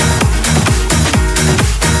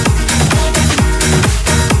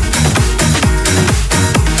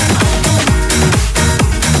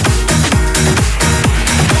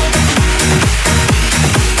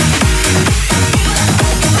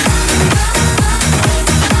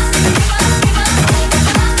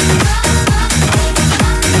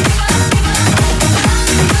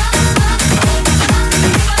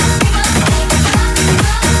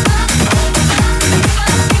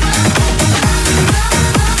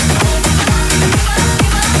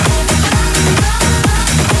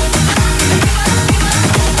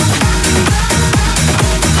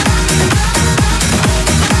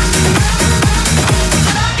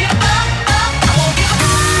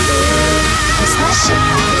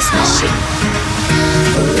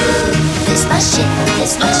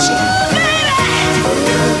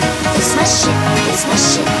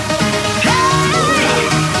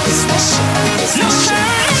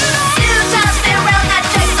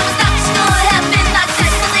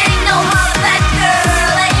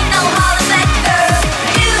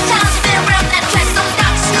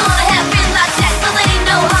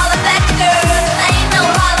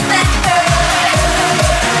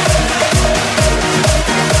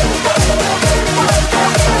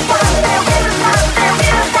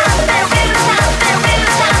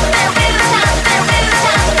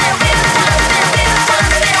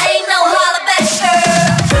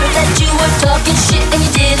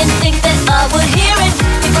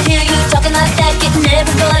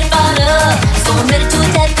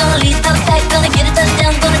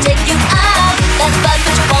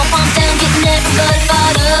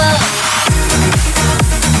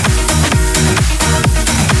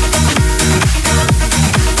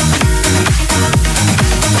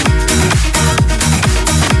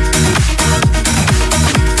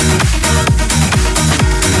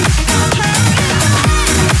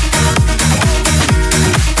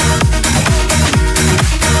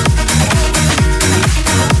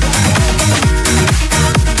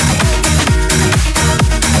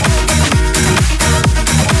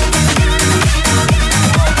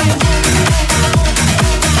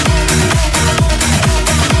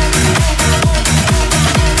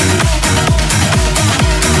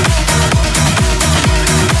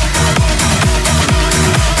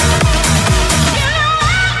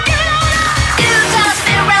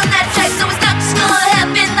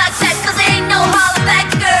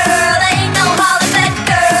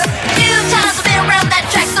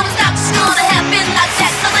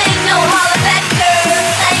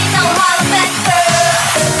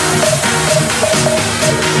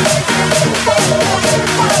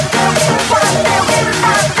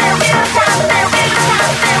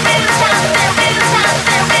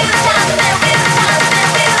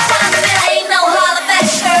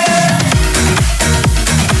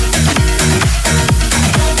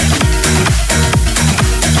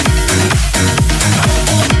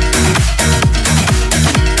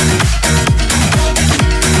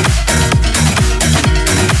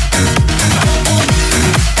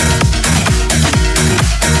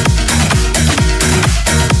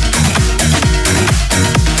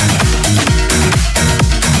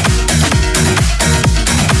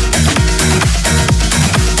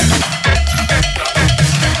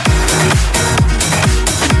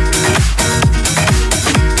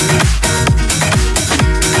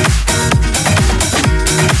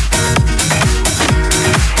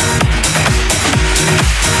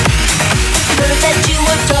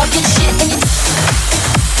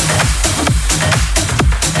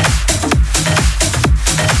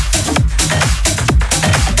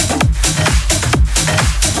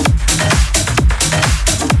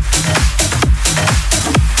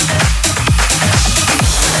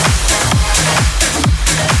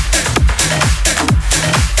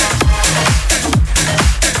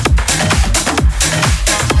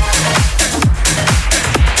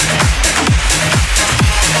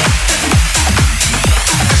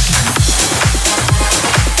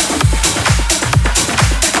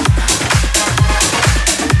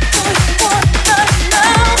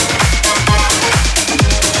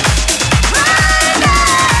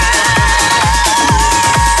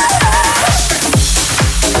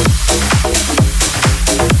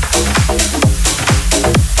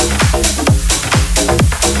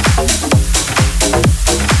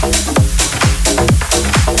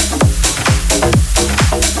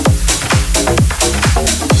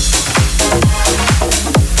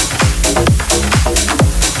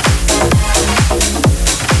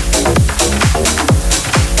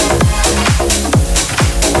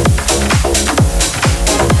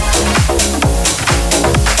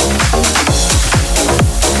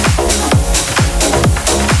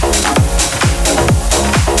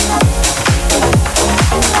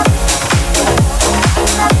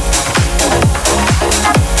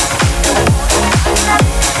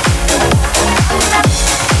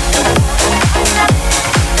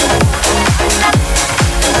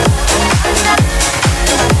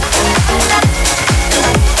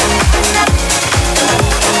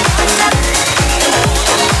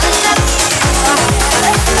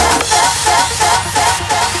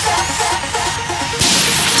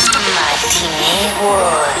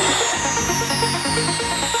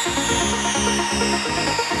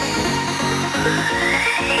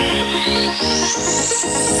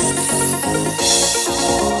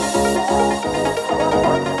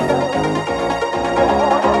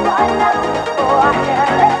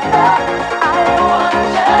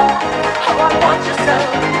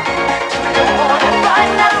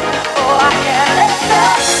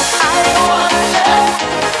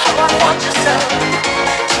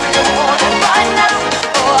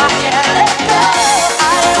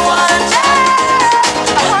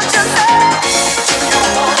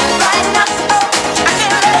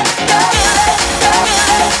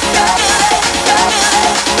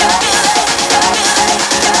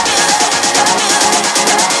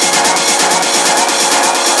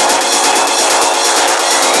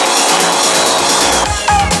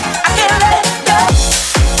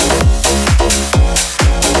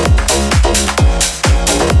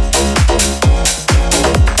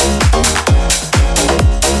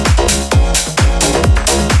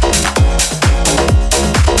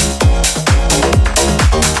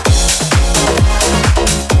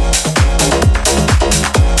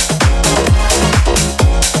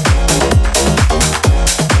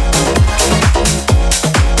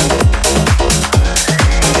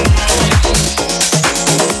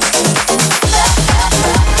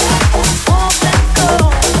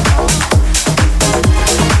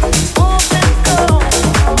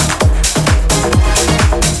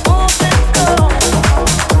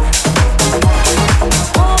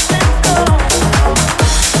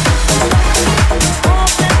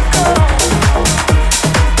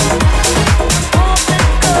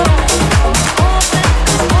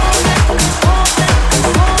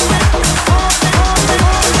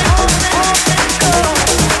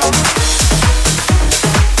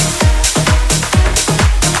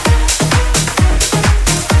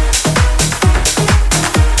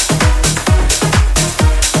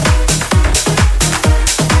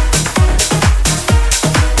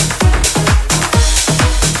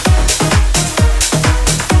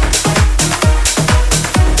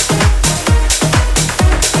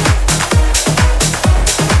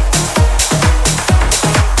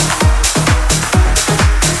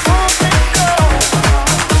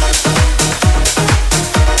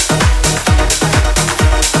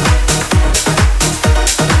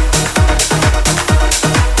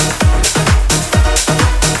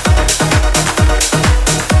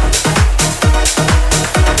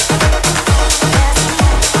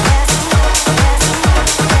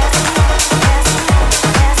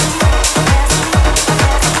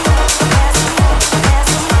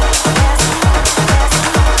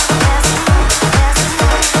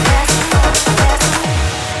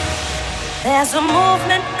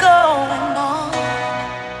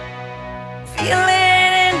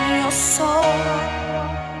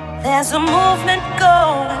There's a movement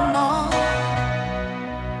going on.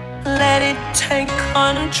 Let it take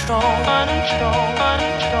control.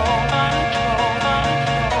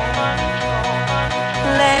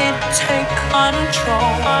 Let it take control.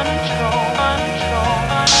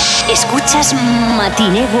 Escuchas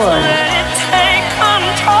Matinee World. Let it take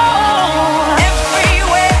control.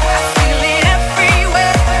 Everywhere I feel it,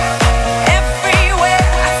 everywhere. Everywhere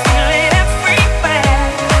I feel it, everywhere.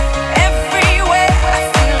 Everywhere I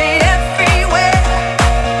feel it, everywhere.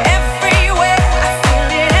 Everywhere I feel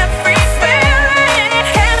it, everywhere.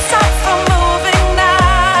 Can't stop from moving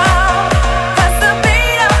now. 'Cause the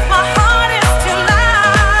beat of my heart is too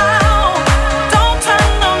loud. Don't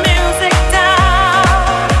turn the music down.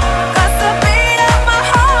 'Cause the beat of my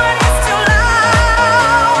heart is too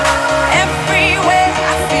loud. Everywhere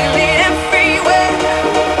I feel it, everywhere.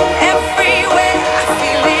 Everywhere I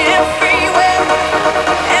feel it, everywhere.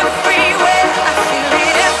 Everywhere I feel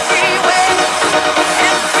it, everywhere. Everywhere I feel it,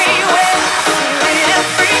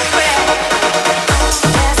 everywhere.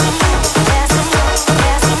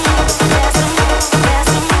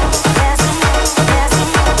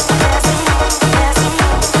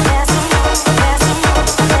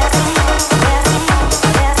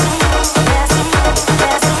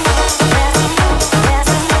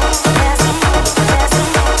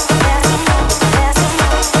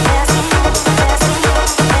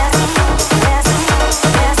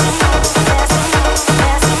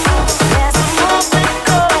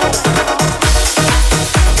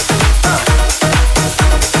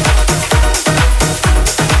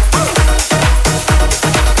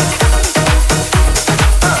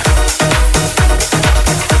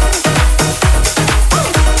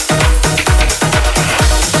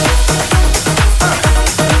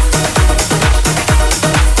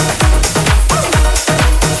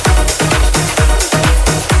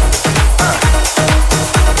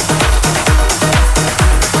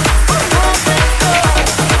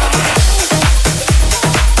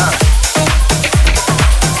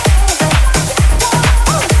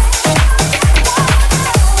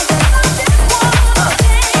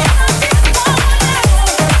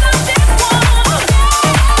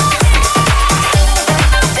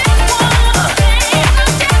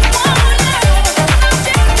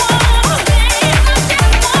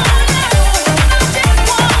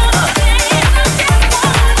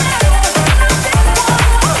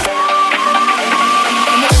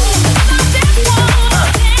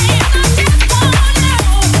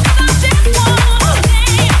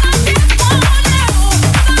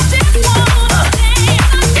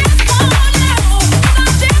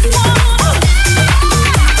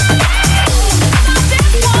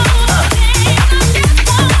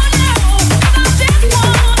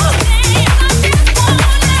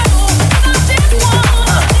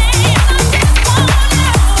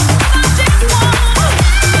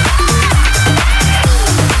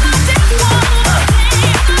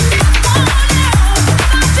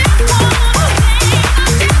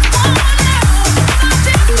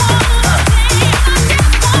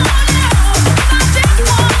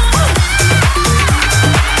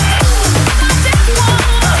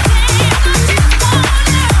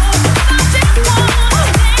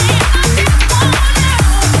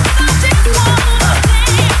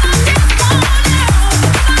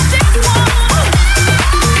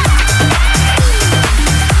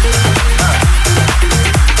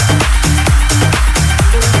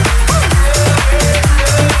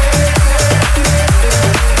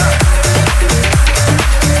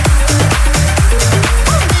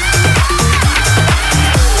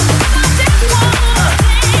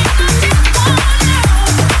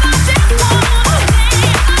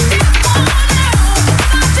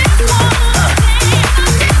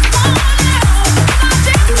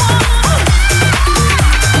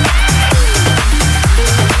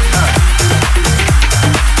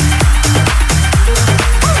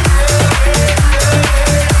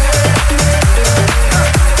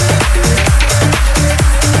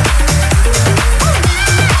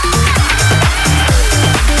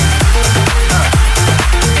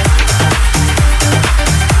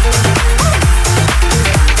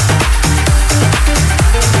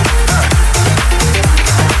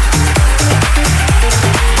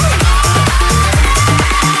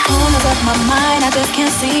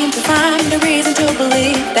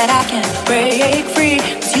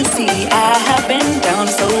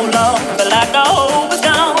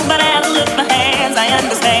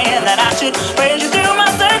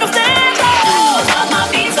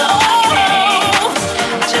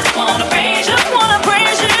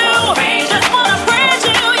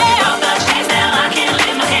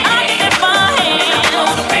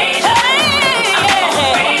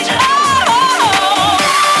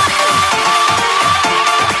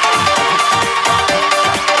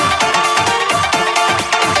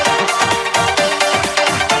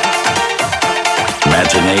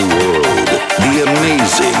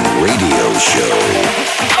 Show.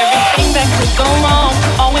 Everything that could go wrong,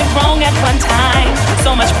 all went wrong at one time.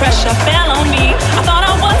 So much pressure fell on me. I thought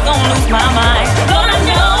I was gonna lose my mind. Lord, I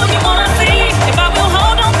know you wanna see if I will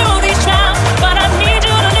hold on through these trials. But I need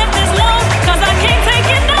you to lift this load, 'cause I can't take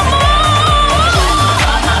it no more.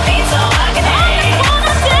 On my feet so I can dance. I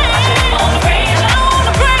wanna dance. I wanna praise you. I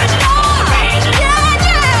wanna praise you. I wanna praise you. Yeah,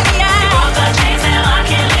 yeah, yeah. You broke the chains, now I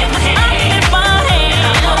can lift my hand. I can lift my hand.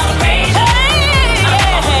 I wanna praise you. I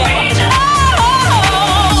wanna praise you.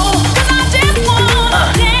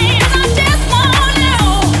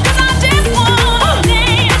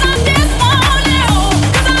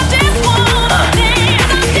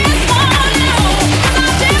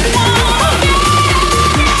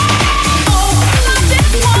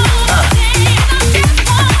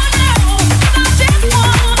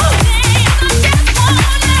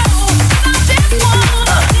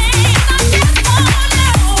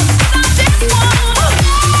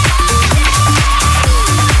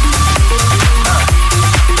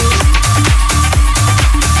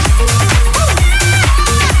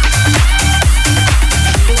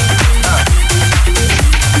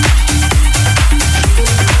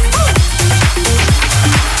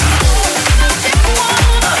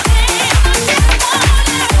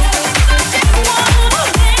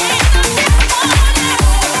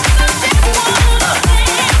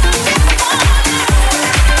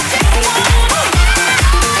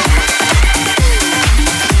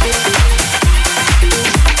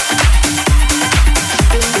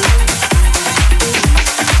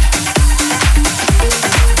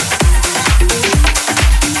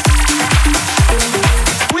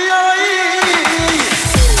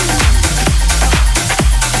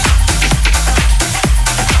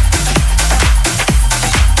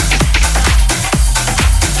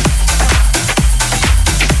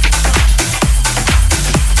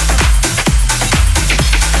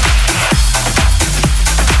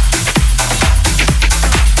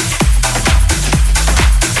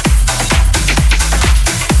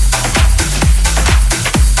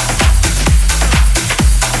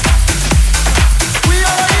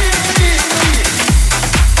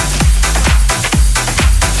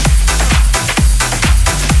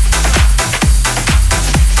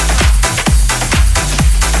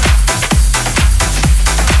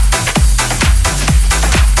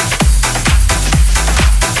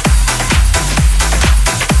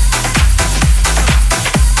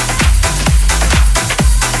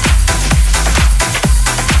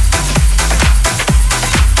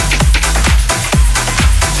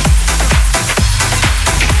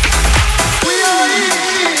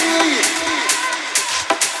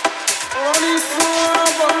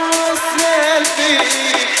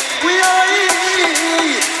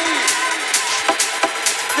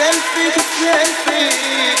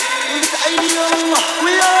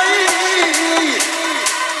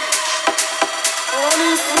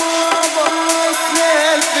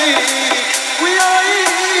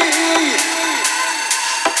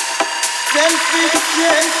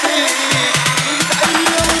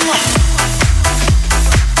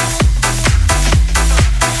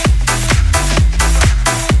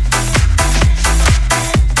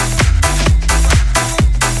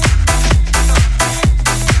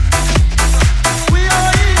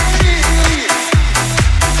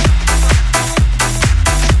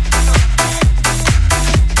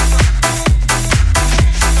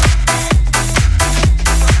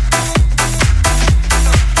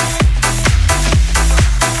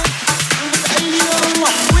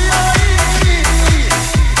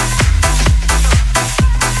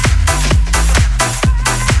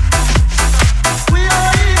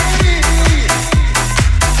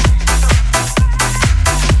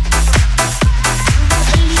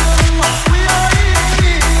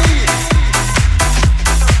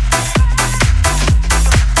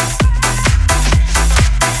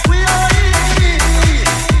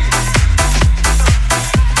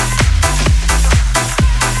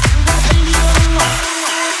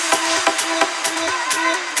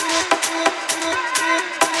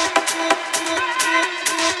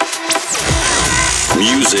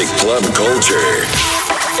 Music, club culture,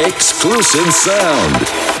 exclusive sound,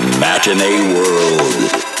 Matinee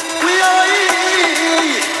World.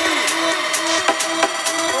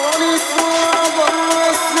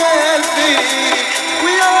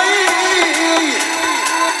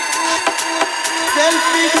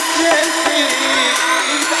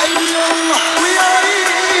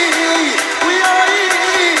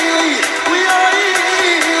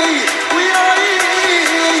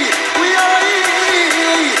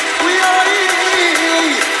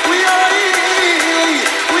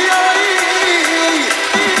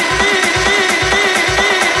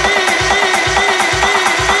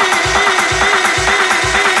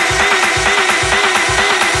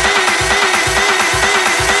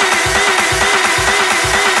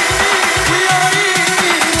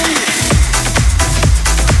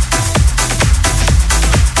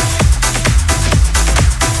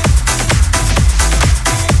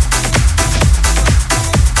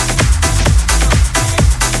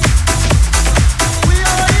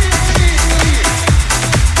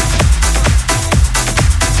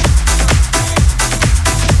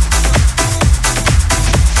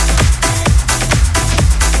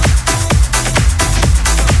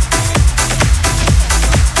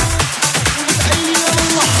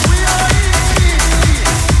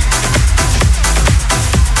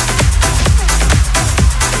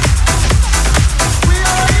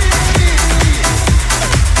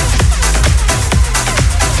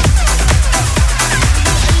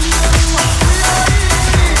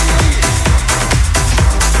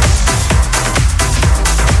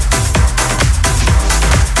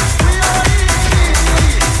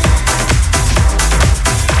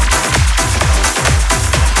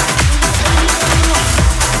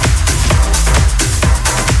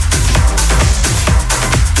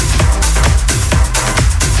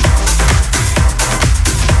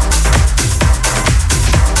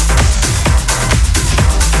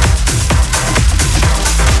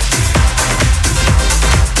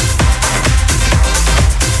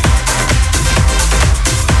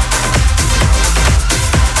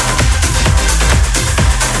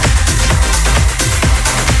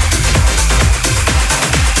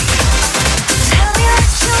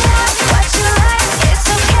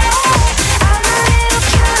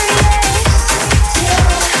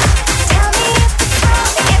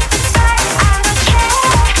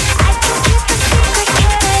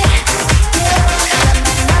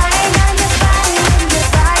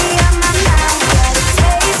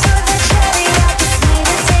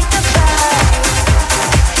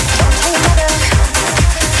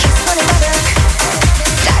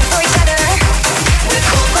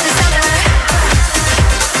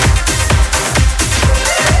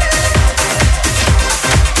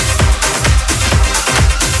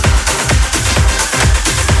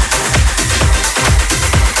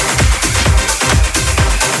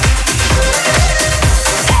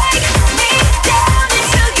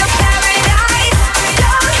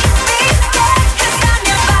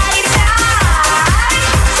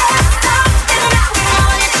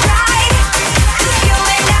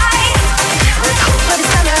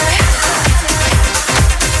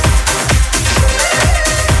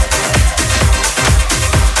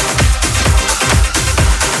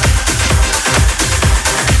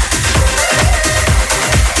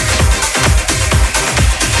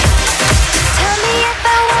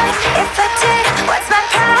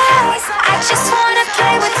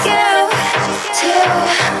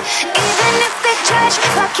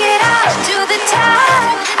 Fuck it out, do the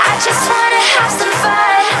time. I just wanna have some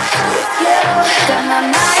fun with you. Got my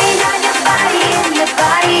mind on your body and your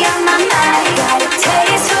body on my mind. Got a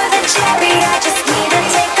taste for the cherry, I just need to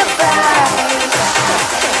take a bite.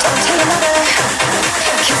 Don't tell your mother,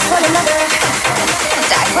 kiss one another,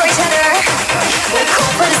 die for each other. We're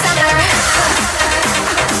cool for the summer.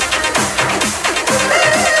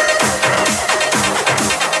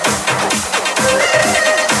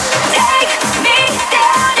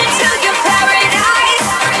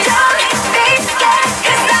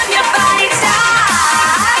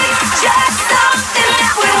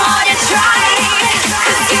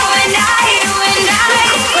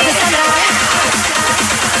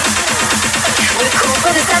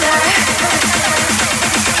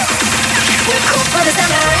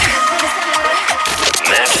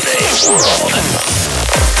 Matinee World.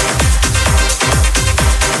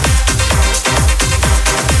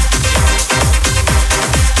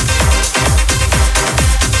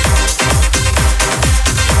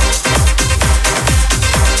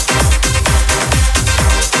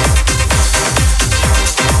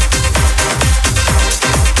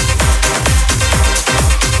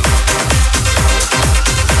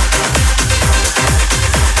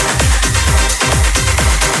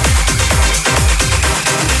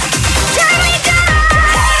 Turn me down.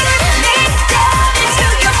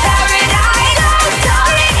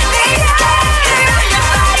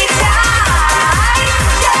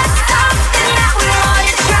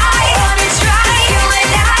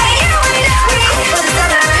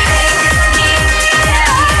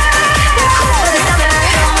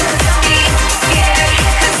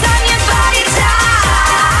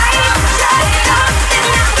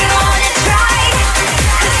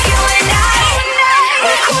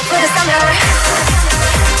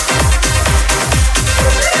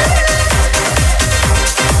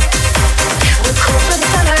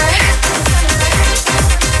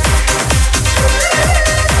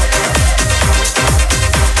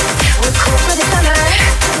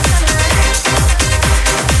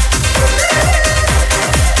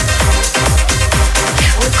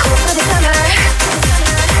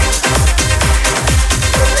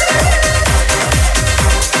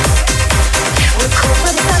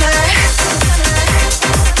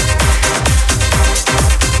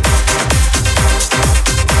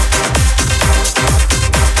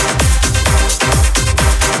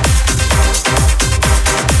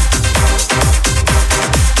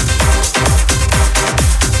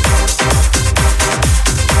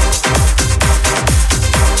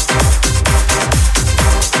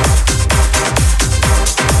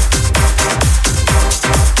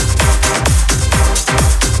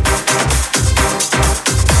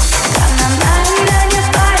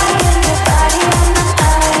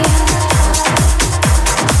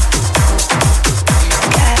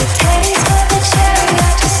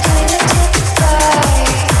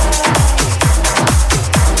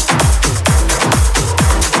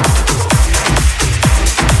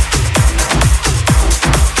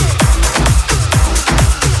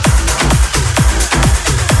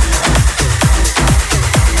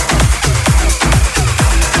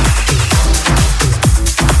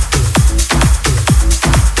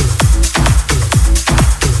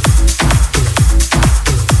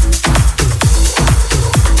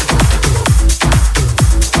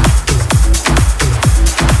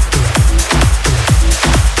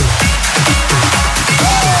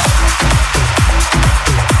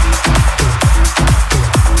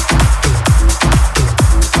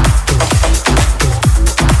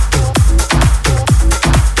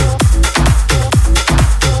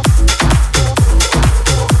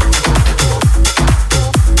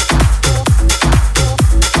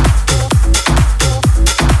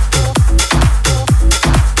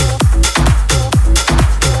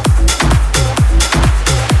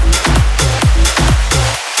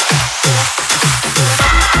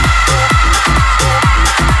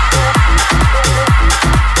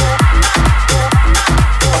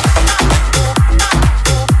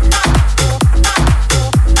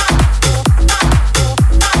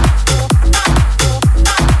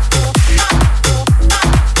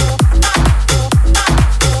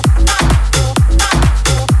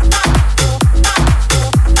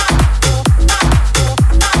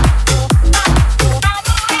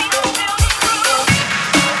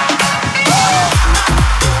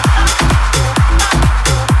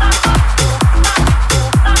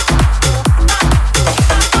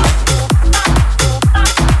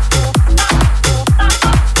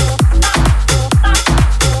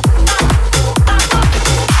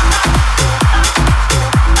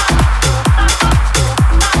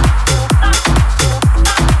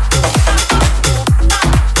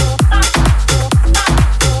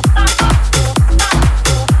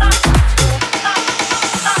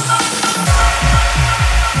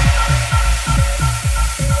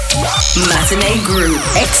 Matinee Group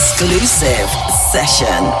exclusive session.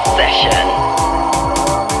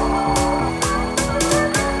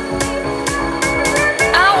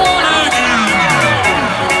 I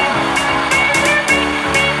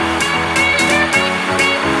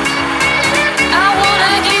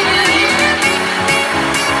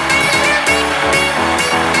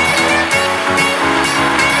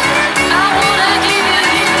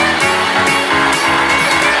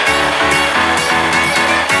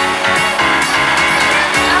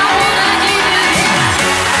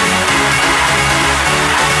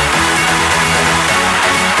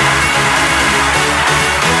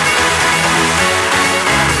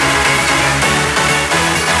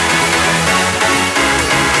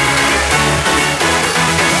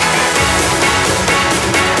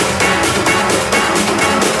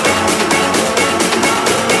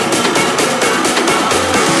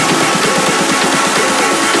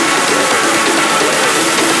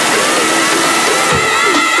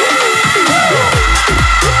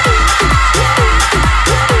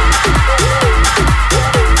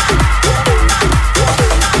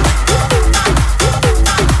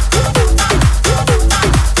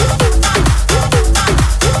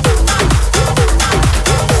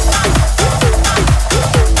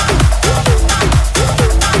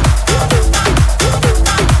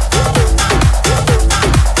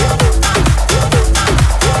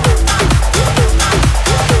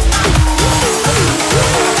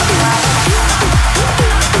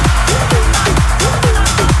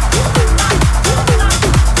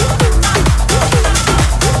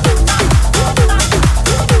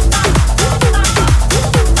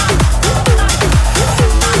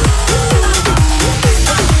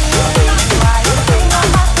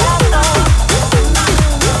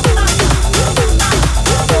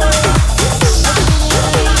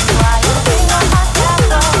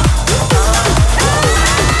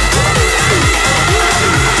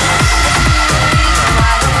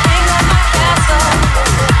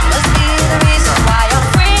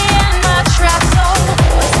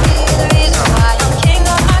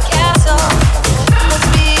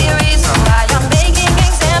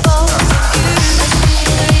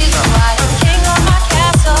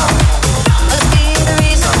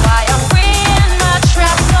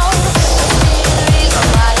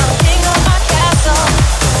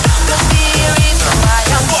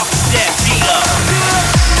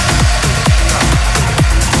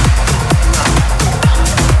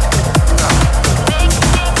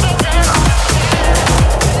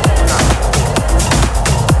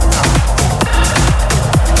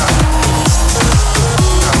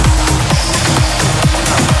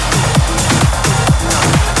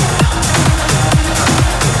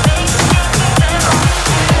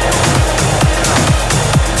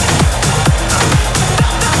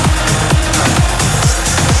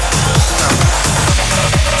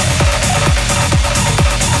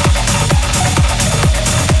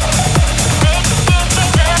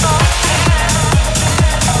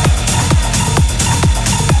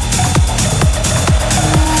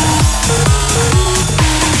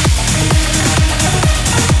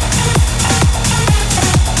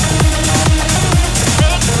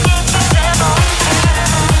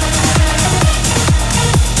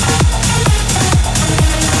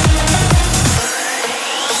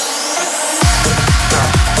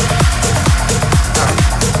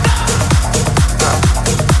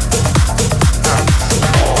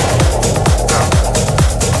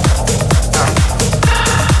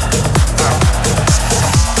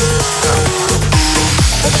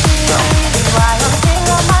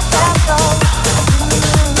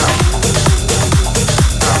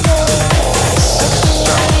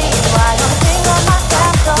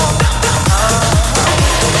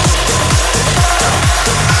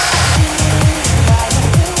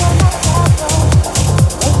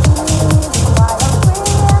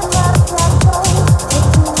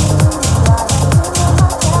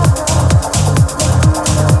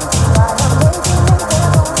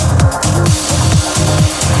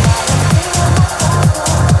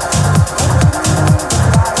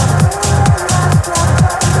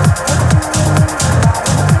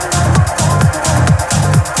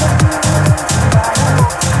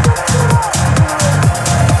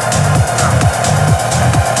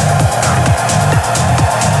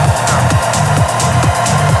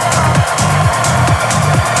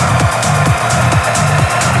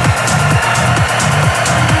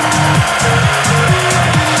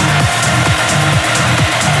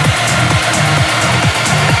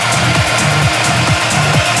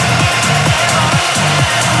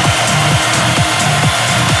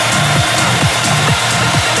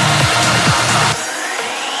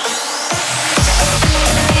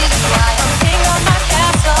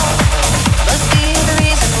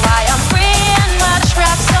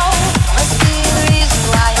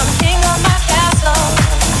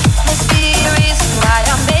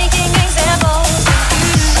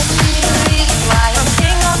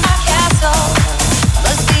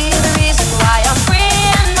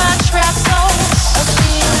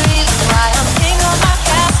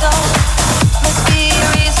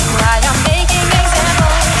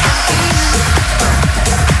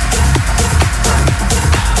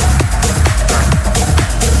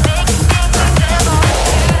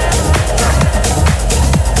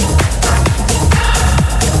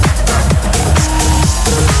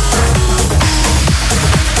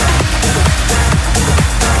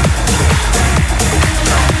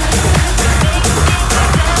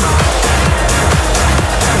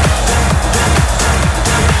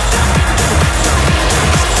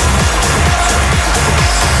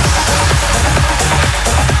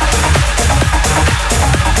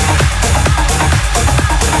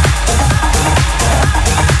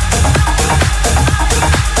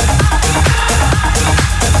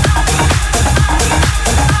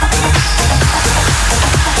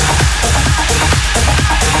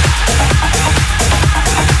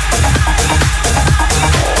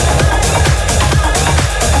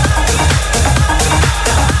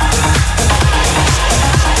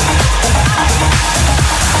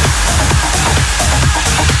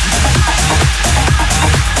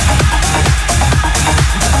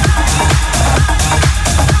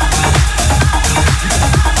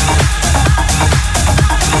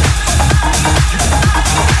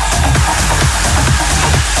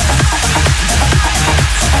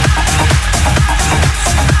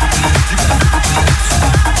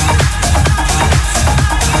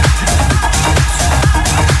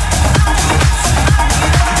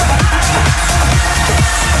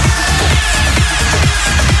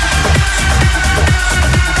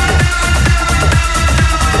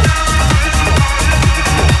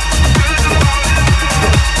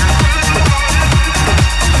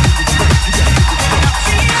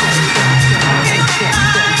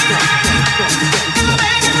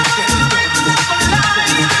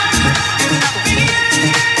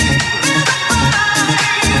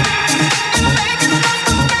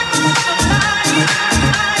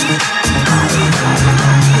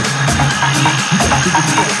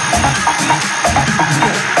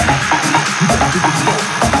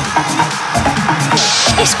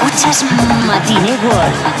es Matinee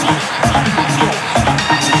World.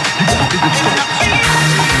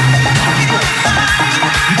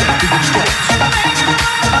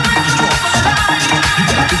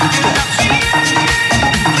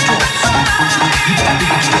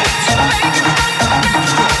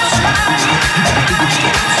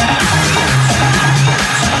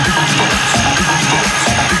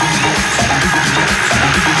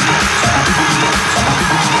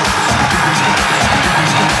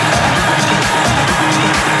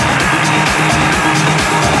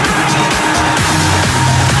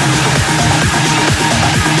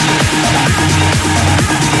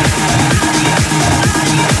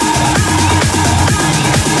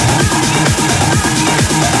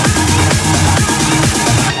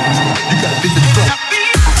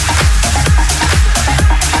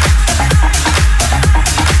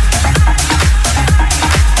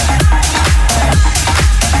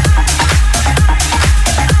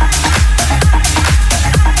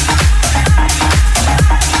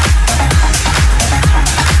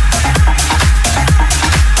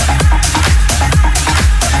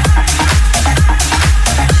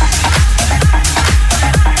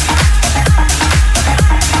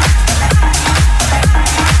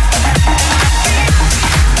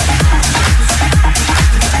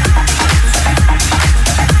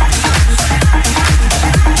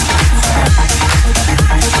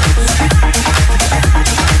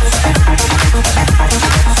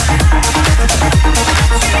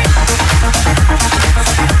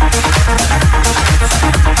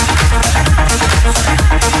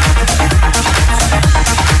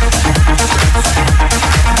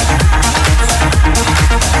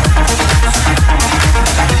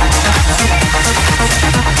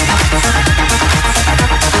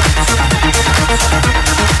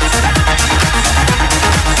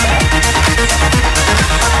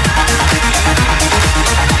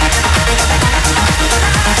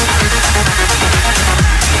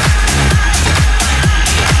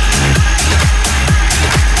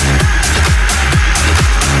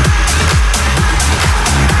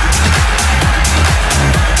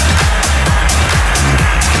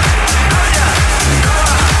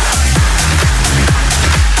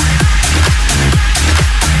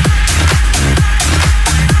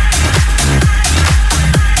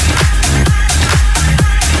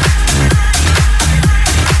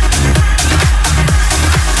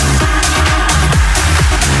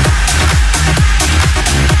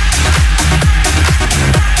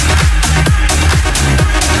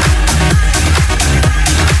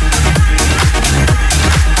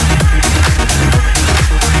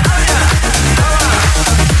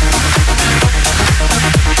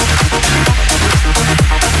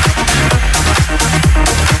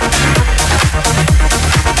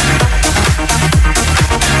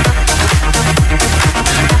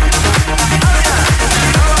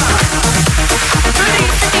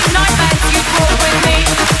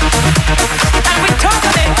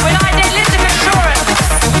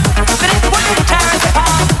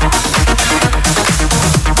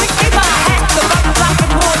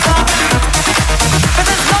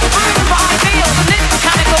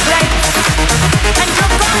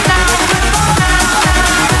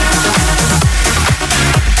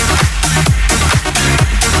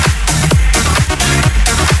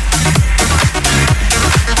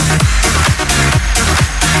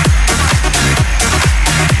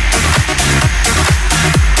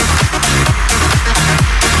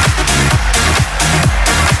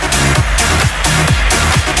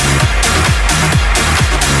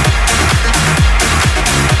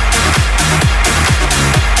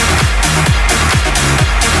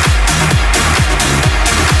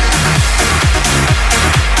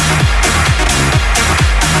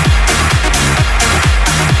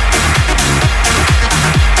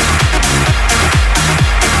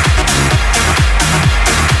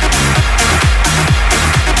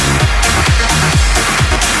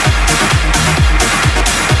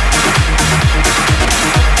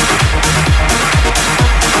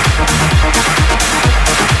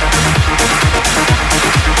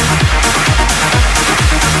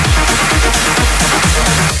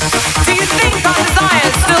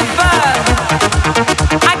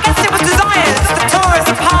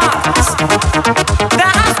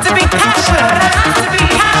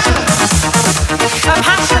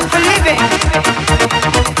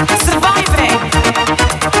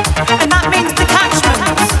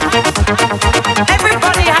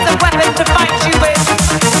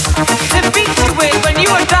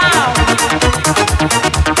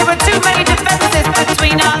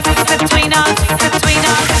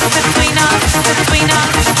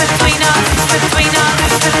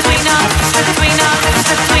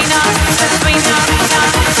 Between us.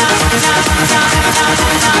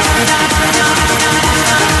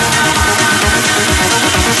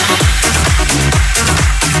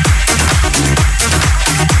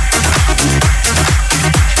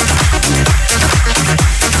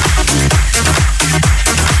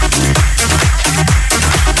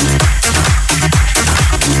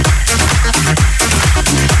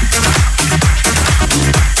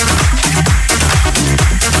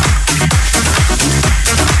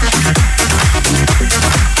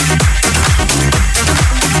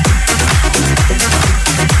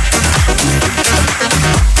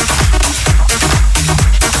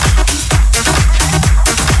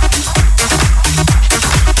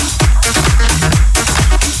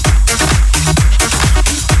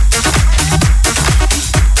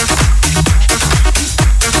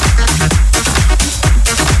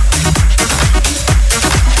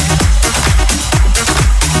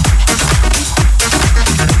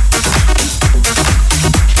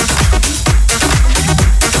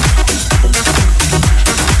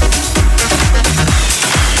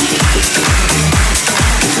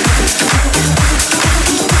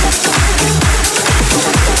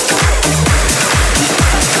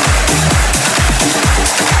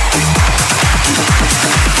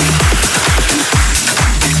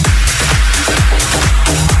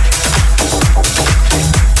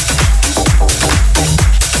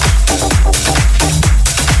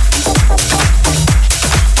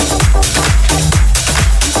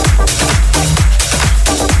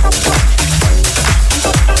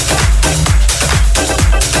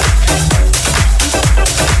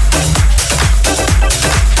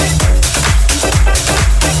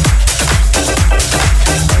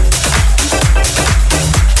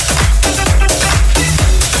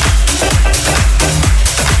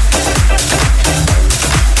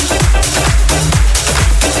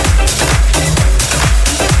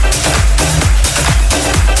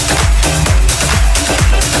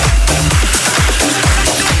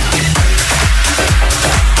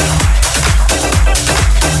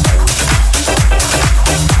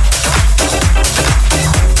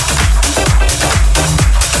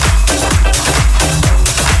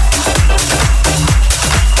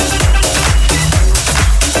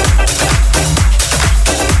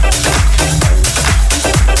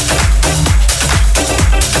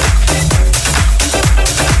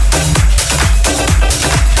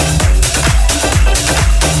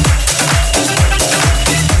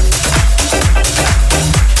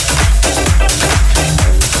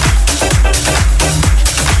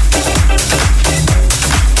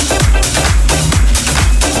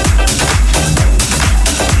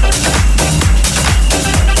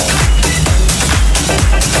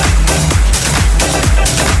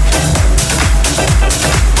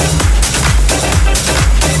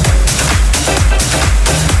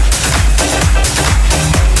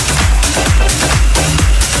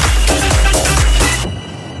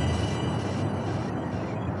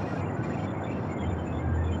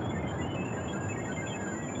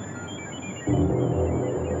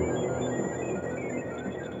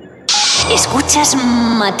 Escuchas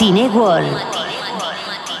Matinee World.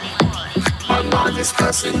 My mind is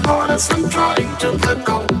pressing hard as I'm trying to let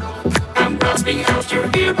go. I'm grasping after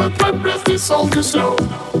air, but my breath is all too slow.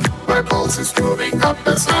 My pulse is moving up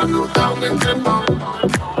as I move down in tempo.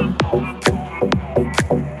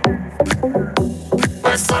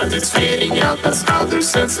 My sight is fading out as other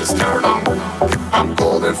senses turn on. I'm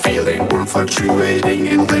cold and feeling warm, fluctuating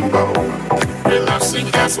in limbo. Relapsing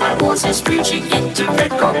as my voice is reaching into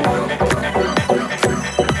echo.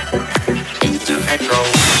 Into echo.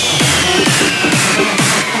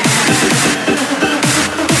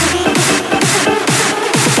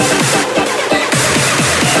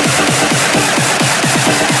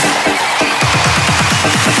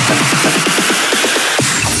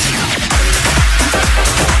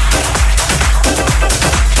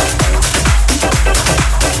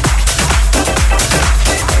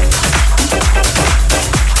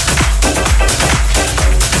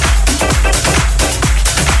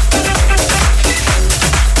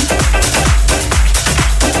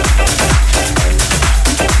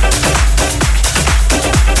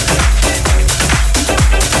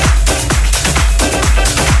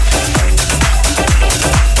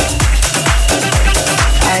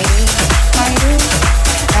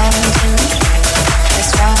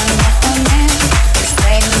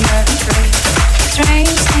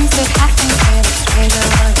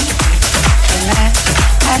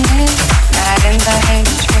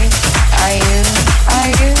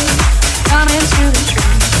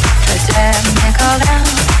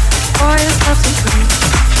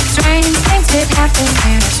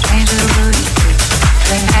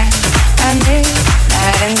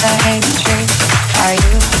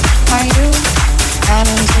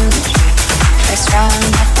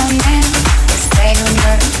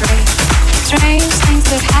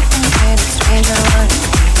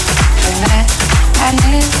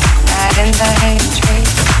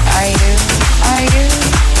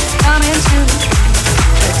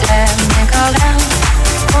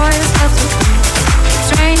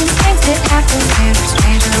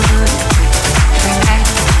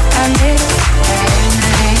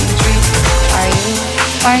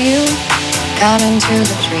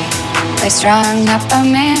 Strung up a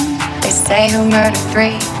man, they say who murdered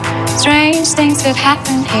three. Strange things could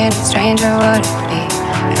happen here, no stranger would it be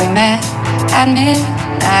if we met at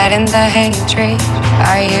midnight in the hanging tree.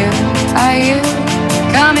 Are you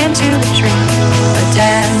coming to the tree? But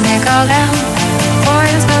then nickel down for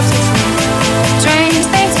his love to free. Strange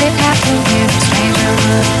things could happen here, no stranger would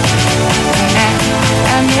it be if we met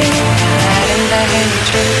at midnight in the hanging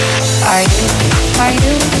tree. Are you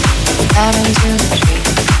coming to the tree?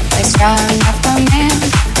 They strung up a man,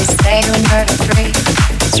 they say who murdered three.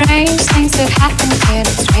 Strange things could happen here,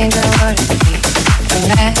 no stranger would it be we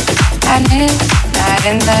met at midnight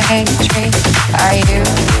in the hanging tree. Are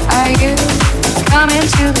you coming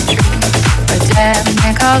to the tree? But then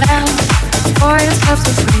nickel down for his love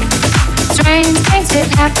to free. Strange things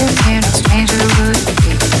could happen here, no stranger would it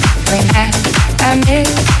be we met at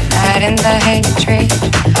midnight in the hanging tree.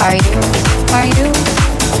 Are you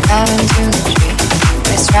coming to the tree?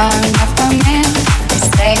 They strung up a man, they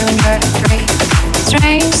say who murdered three.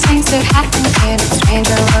 Strange things could happen here, no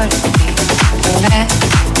stranger would it be we met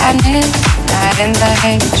at midnight in the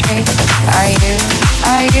hanging tree.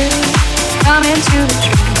 Are you coming to the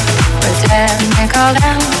tree? But then nickel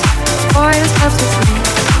down for his love to free.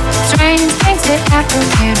 Strange things could happen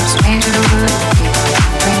here, no stranger would it be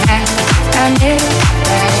we met at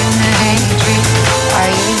midnight in the hanging tree.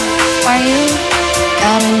 Are you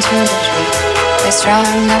coming to the tree? They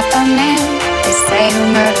strung up a man, they say who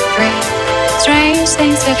murdered three. Strange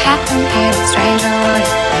things could happen here, no stranger would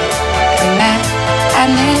it be we met at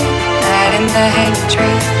midnight in the hanging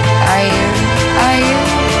tree. Are you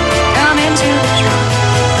coming to the tree?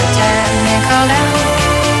 But then nickel down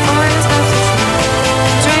for his love to free.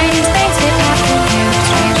 Strange things could happen here, no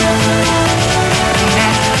stranger would it be we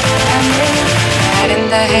met at midnight in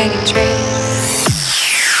the hanging tree.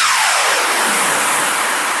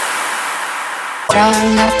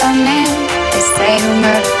 Strung up a man, they say who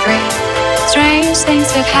murdered three. Strange things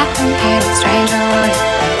could happen here, no stranger would it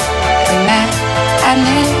be we met at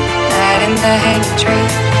midnight in the hanging tree.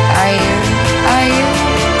 Are you